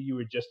guy. Maybe you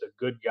were just a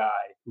good guy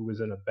who was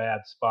in a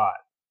bad spot.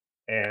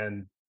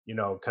 And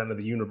kind of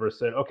the universe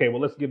said, okay, well,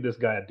 let's give this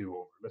guy a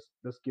do-over.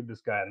 Let's give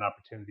this guy an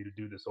opportunity to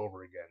do this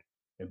over again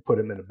and put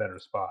him in a better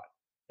spot.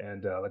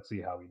 And let's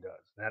see how he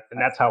does.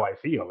 That's how I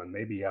feel. And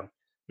maybe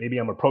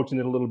I'm approaching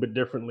it a little bit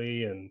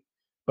differently.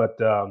 But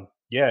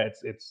yeah,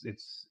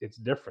 it's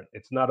different.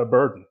 It's not a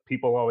burden.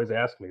 People always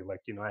ask me, like,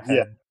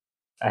 Yeah.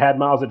 I had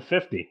miles at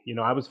 50.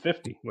 I was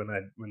 50 when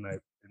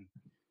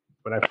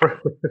I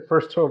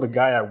first told the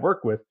guy I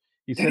work with.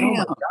 He said, "Oh my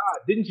Damn. God,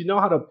 didn't you know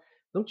how to?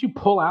 Don't you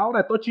pull out?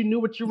 I thought you knew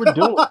what you were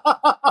doing."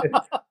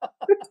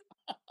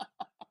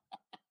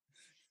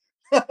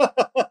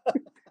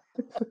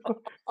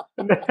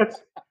 And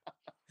that's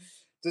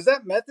Does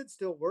that method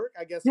still work?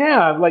 I guess it yeah,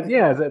 does. I'm like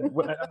yeah.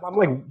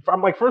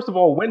 I'm like, first of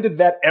all, when did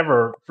that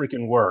ever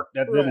freaking work?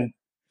 That Right. didn't.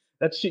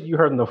 That's shit you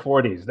heard in the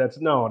 40s. That's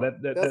no.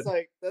 That's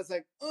like,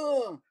 okay,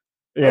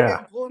 Yeah.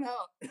 I'm pulling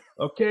out.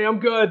 Okay, I'm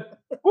good.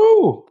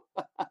 Woo.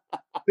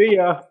 See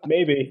ya.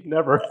 Maybe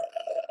never.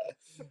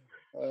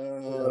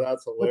 Oh, Yeah.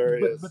 that's But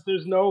hilarious.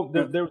 there's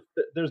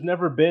there's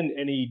never been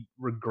any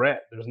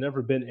regret. There's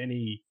never been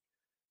any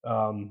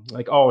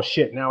like, oh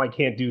shit, now I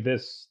can't do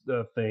this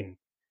thing.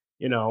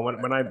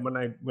 Right. When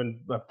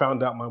I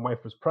found out my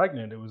wife was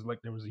pregnant, it was like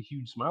there was a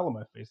huge smile on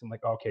my face. I'm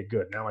like, okay,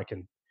 good. Now I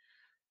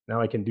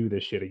can do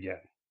this shit again.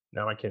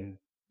 Now I can.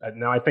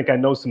 Now I think I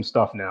know some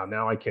stuff.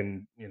 Now I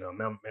can. Now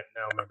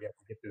maybe I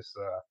can get this.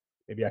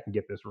 Maybe I can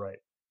get this right.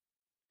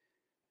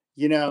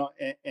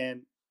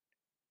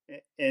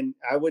 And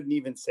I wouldn't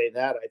even say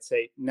that. I'd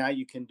say now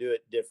you can do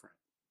it different.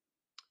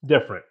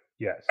 Different.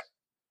 Yes.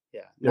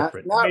 Yeah, not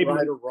Different. not right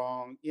Maybe. or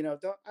wrong.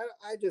 Don't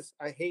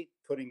I hate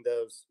putting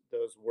those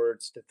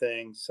words to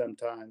things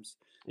sometimes.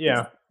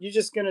 Yeah. You're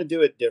just gonna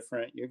do it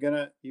different. You're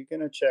gonna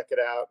check it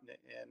out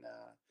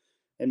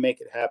and make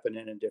it happen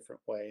in a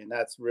different way, and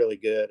that's really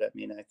good. I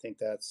mean, I think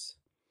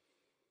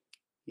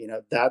you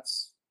know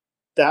that's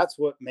that's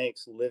what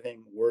makes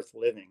living worth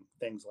living.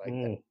 Things like that,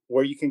 Mm,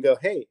 where you can go,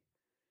 hey,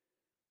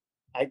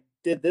 I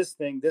did this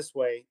thing this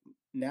way.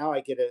 Now I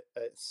get a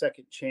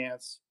second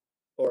chance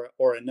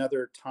or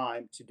another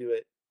time to do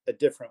it a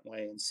different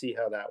way and see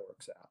how that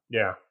works out.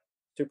 yeah.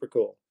 Super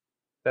cool.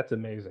 That's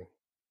amazing.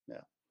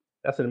 Yeah.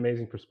 That's an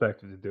amazing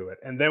perspective to do it.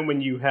 And then when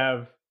you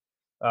have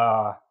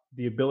uh,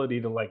 the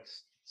ability to like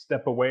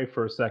step away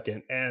for a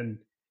second and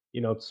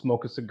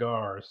smoke a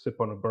cigar or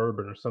sip on a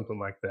bourbon or something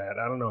like that.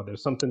 I don't know.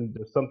 There's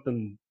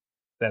something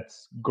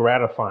that's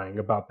gratifying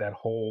about that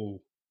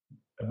whole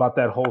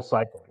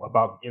cycle,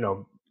 about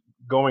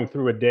going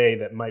through a day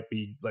that might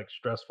be like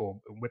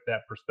stressful with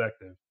that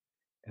perspective,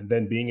 and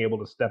then being able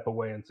to step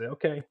away and say,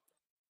 okay,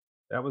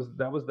 that was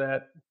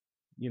that.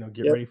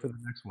 Get Yep. ready for the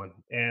next one.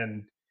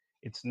 And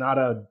it's not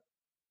a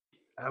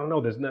I don't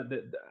know. There's not.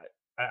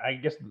 I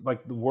guess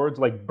like the words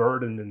like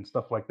burden and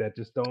stuff like that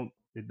just don't.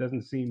 It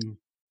doesn't seem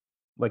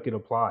like it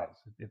applies.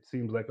 It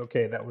seems like,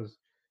 okay, that was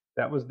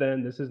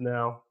then. This is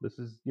now. This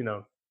is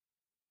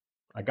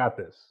I got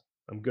this.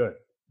 I'm good.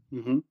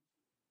 Hmm.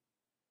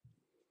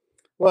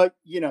 Well,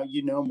 you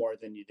know more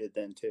than you did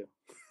then too.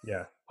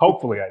 Yeah.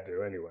 Hopefully I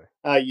do. Anyway.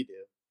 You do.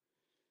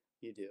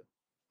 You do.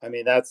 I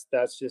mean, that's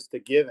just a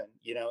given.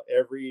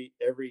 Every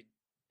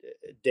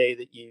day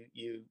that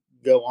you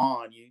go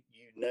on,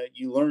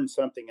 you learn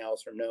something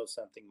else or know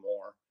something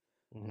more.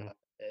 Hmm.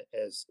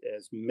 As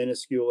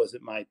minuscule as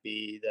it might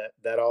be,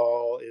 that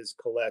all is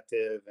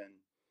collective, and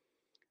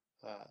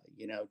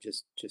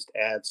just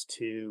adds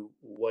to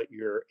what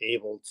you're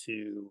able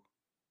to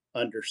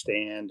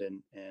understand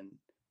and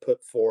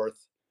put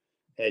forth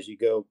as you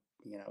go,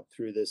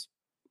 through this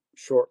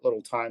short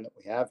little time that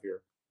we have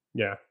here.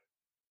 Yeah.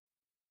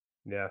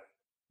 Yeah.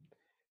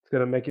 It's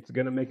gonna make it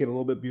a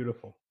little bit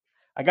beautiful.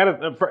 I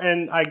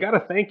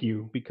gotta thank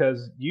you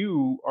because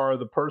you are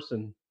the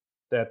person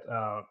that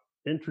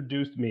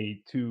introduced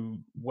me to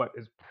what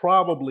is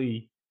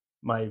probably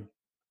my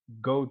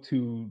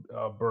go-to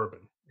bourbon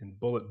in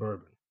bullet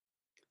bourbon.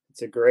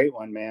 It's a great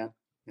one, man.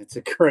 It's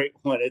a great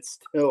one. It's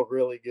still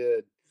really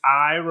good.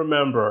 I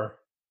remember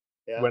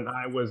Yeah. when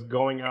I was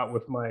going out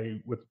with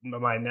my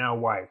now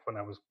wife, when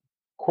I was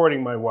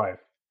courting my wife.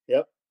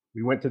 Yep.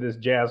 We went to this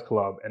jazz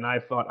club, and I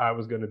thought I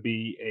was going to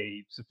be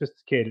a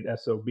sophisticated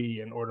SOB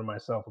and order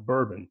myself a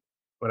bourbon,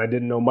 but I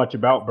didn't know much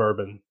about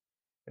bourbon.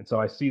 And so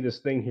I see this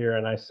thing here,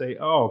 and I say,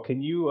 "Oh,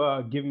 can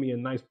you give me a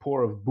nice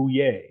pour of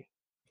Bouillet?"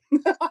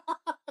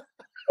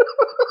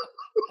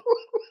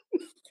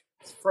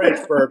 It's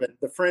French bourbon.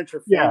 The French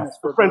are Yeah, famous the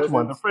for French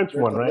one, the bourbons. French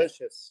They're one, right?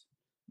 delicious.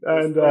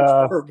 Those And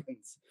French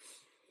bourbons.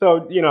 so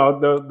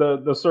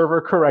the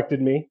server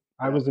corrected me.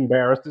 I Yeah. was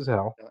embarrassed as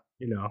hell. Yeah.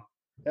 You know,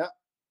 Yeah.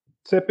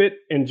 sip it,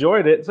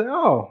 enjoyed it, say,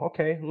 "Oh,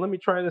 okay, let me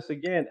try this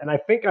again." And I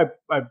think I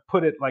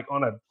put it like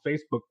on a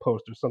Facebook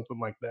post or something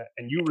like that,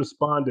 and you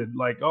responded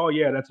like, "Oh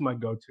yeah, that's my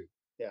go-to."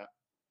 Yeah.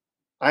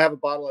 I have a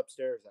bottle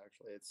upstairs.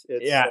 Actually, it's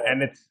Yeah,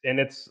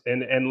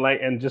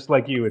 and just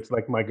like you, it's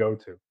like my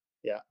go-to.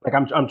 Yeah. Like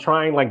I'm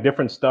trying like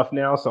different stuff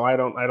now, so I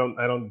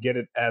don't get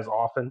it as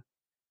often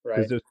because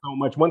Right. there's so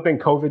much. One thing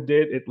COVID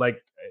did,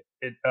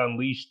 it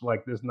unleashed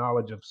like this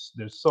knowledge of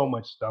there's so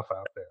much stuff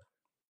out there.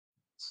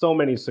 So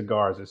many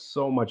cigars, there's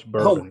so much Oh my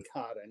bourbon,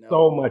 God, I know.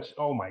 so much.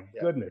 Oh my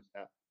Yeah. goodness.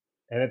 Yeah.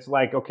 And it's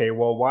like, okay,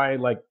 well, why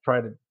like try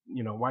to,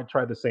 why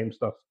try the same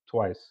stuff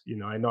twice?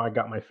 I know I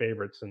got my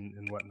favorites and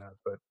whatnot,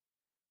 but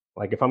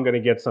like if I'm gonna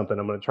get something,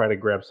 I'm gonna try to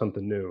grab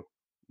something new,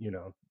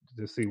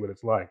 to see what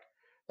it's like.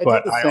 I do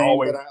But the I same,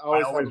 always but I I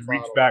always have always a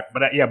reach bottle. back,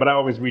 but I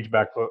always reach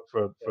back for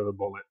the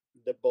bullet.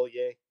 The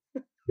Bouillet.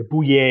 The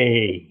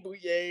Bouillet.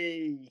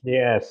 Bouillet.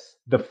 Yes.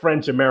 The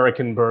French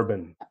American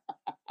bourbon.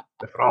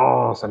 The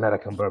France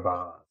American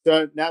bourbon.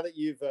 So now that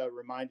you've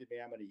reminded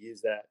me, I'm going to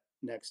use that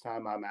next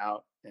time I'm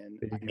out, and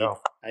There you go.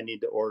 I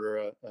need to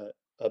order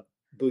a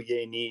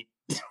Bouillet neat.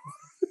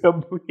 The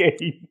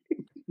Bouillet.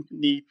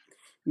 neat,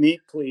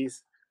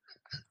 please.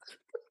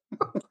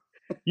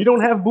 You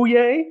don't have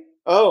Bouillet?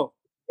 Oh,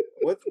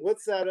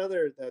 what's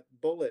that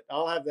bullet?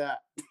 I'll have that.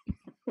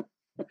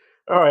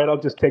 All right, I'll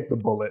just take the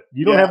bullet.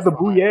 You don't have the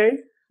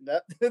Bouillet?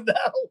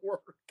 That'll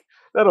work.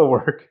 That'll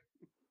work.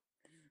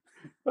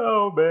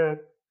 Oh man.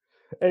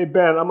 Hey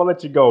Ben, I'm gonna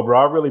let you go, bro.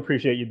 I really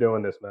appreciate you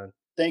doing this, man.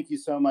 Thank you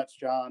so much,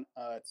 John.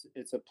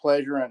 It's a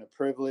pleasure and a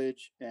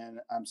privilege, and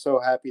I'm so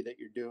happy that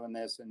you're doing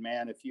this. And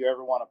man, if you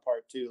ever want a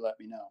part 2, let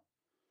me know.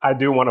 I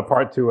do want a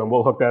part 2, and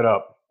we'll hook that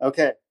up.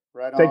 Okay,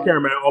 right on. Take care,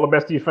 man. All the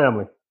best to your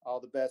family. All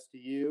the best to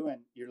you,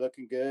 and you're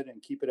looking good,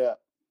 and keep it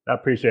up. I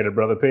appreciate it,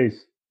 brother.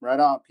 Peace. Right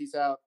on. Peace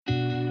out.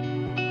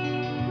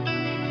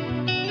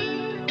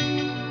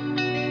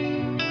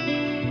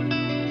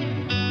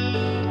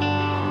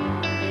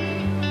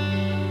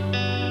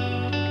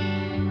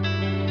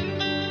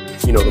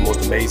 The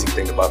most amazing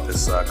thing about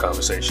this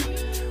conversation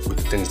were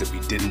the things that we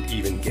didn't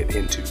even get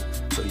into.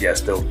 So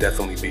yes, there'll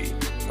definitely be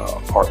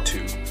part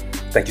 2.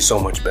 Thank you so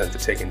much, Ben, for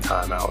taking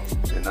time out.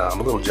 And I'm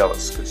a little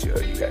jealous because you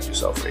had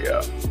yourself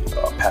a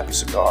Pappy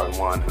cigar and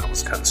wine, and I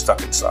was kind of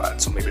stuck inside.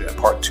 So maybe that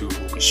part 2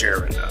 we'll be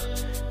sharing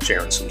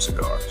some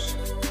cigars.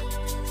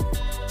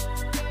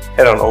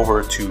 Head on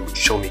over to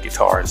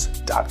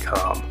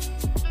showmeguitars.com.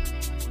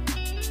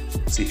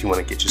 See if you want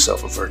to get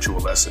yourself a virtual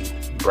lesson.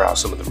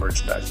 Browse some of the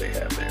merchandise they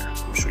have there.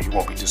 I'm sure you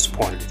won't be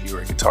disappointed if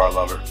you're a guitar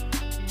lover.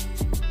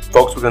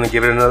 Folks, we're going to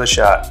give it another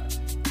shot.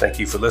 Thank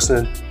you for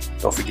listening.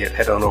 Don't forget,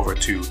 head on over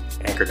to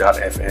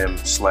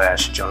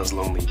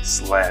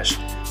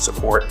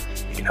anchor.fm/JohnsLonely/support.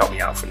 You can help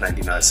me out for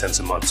 99 cents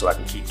a month so I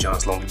can keep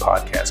John's Lonely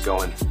podcast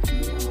going.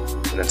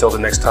 And until the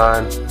next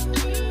time,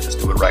 let's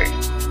do it right.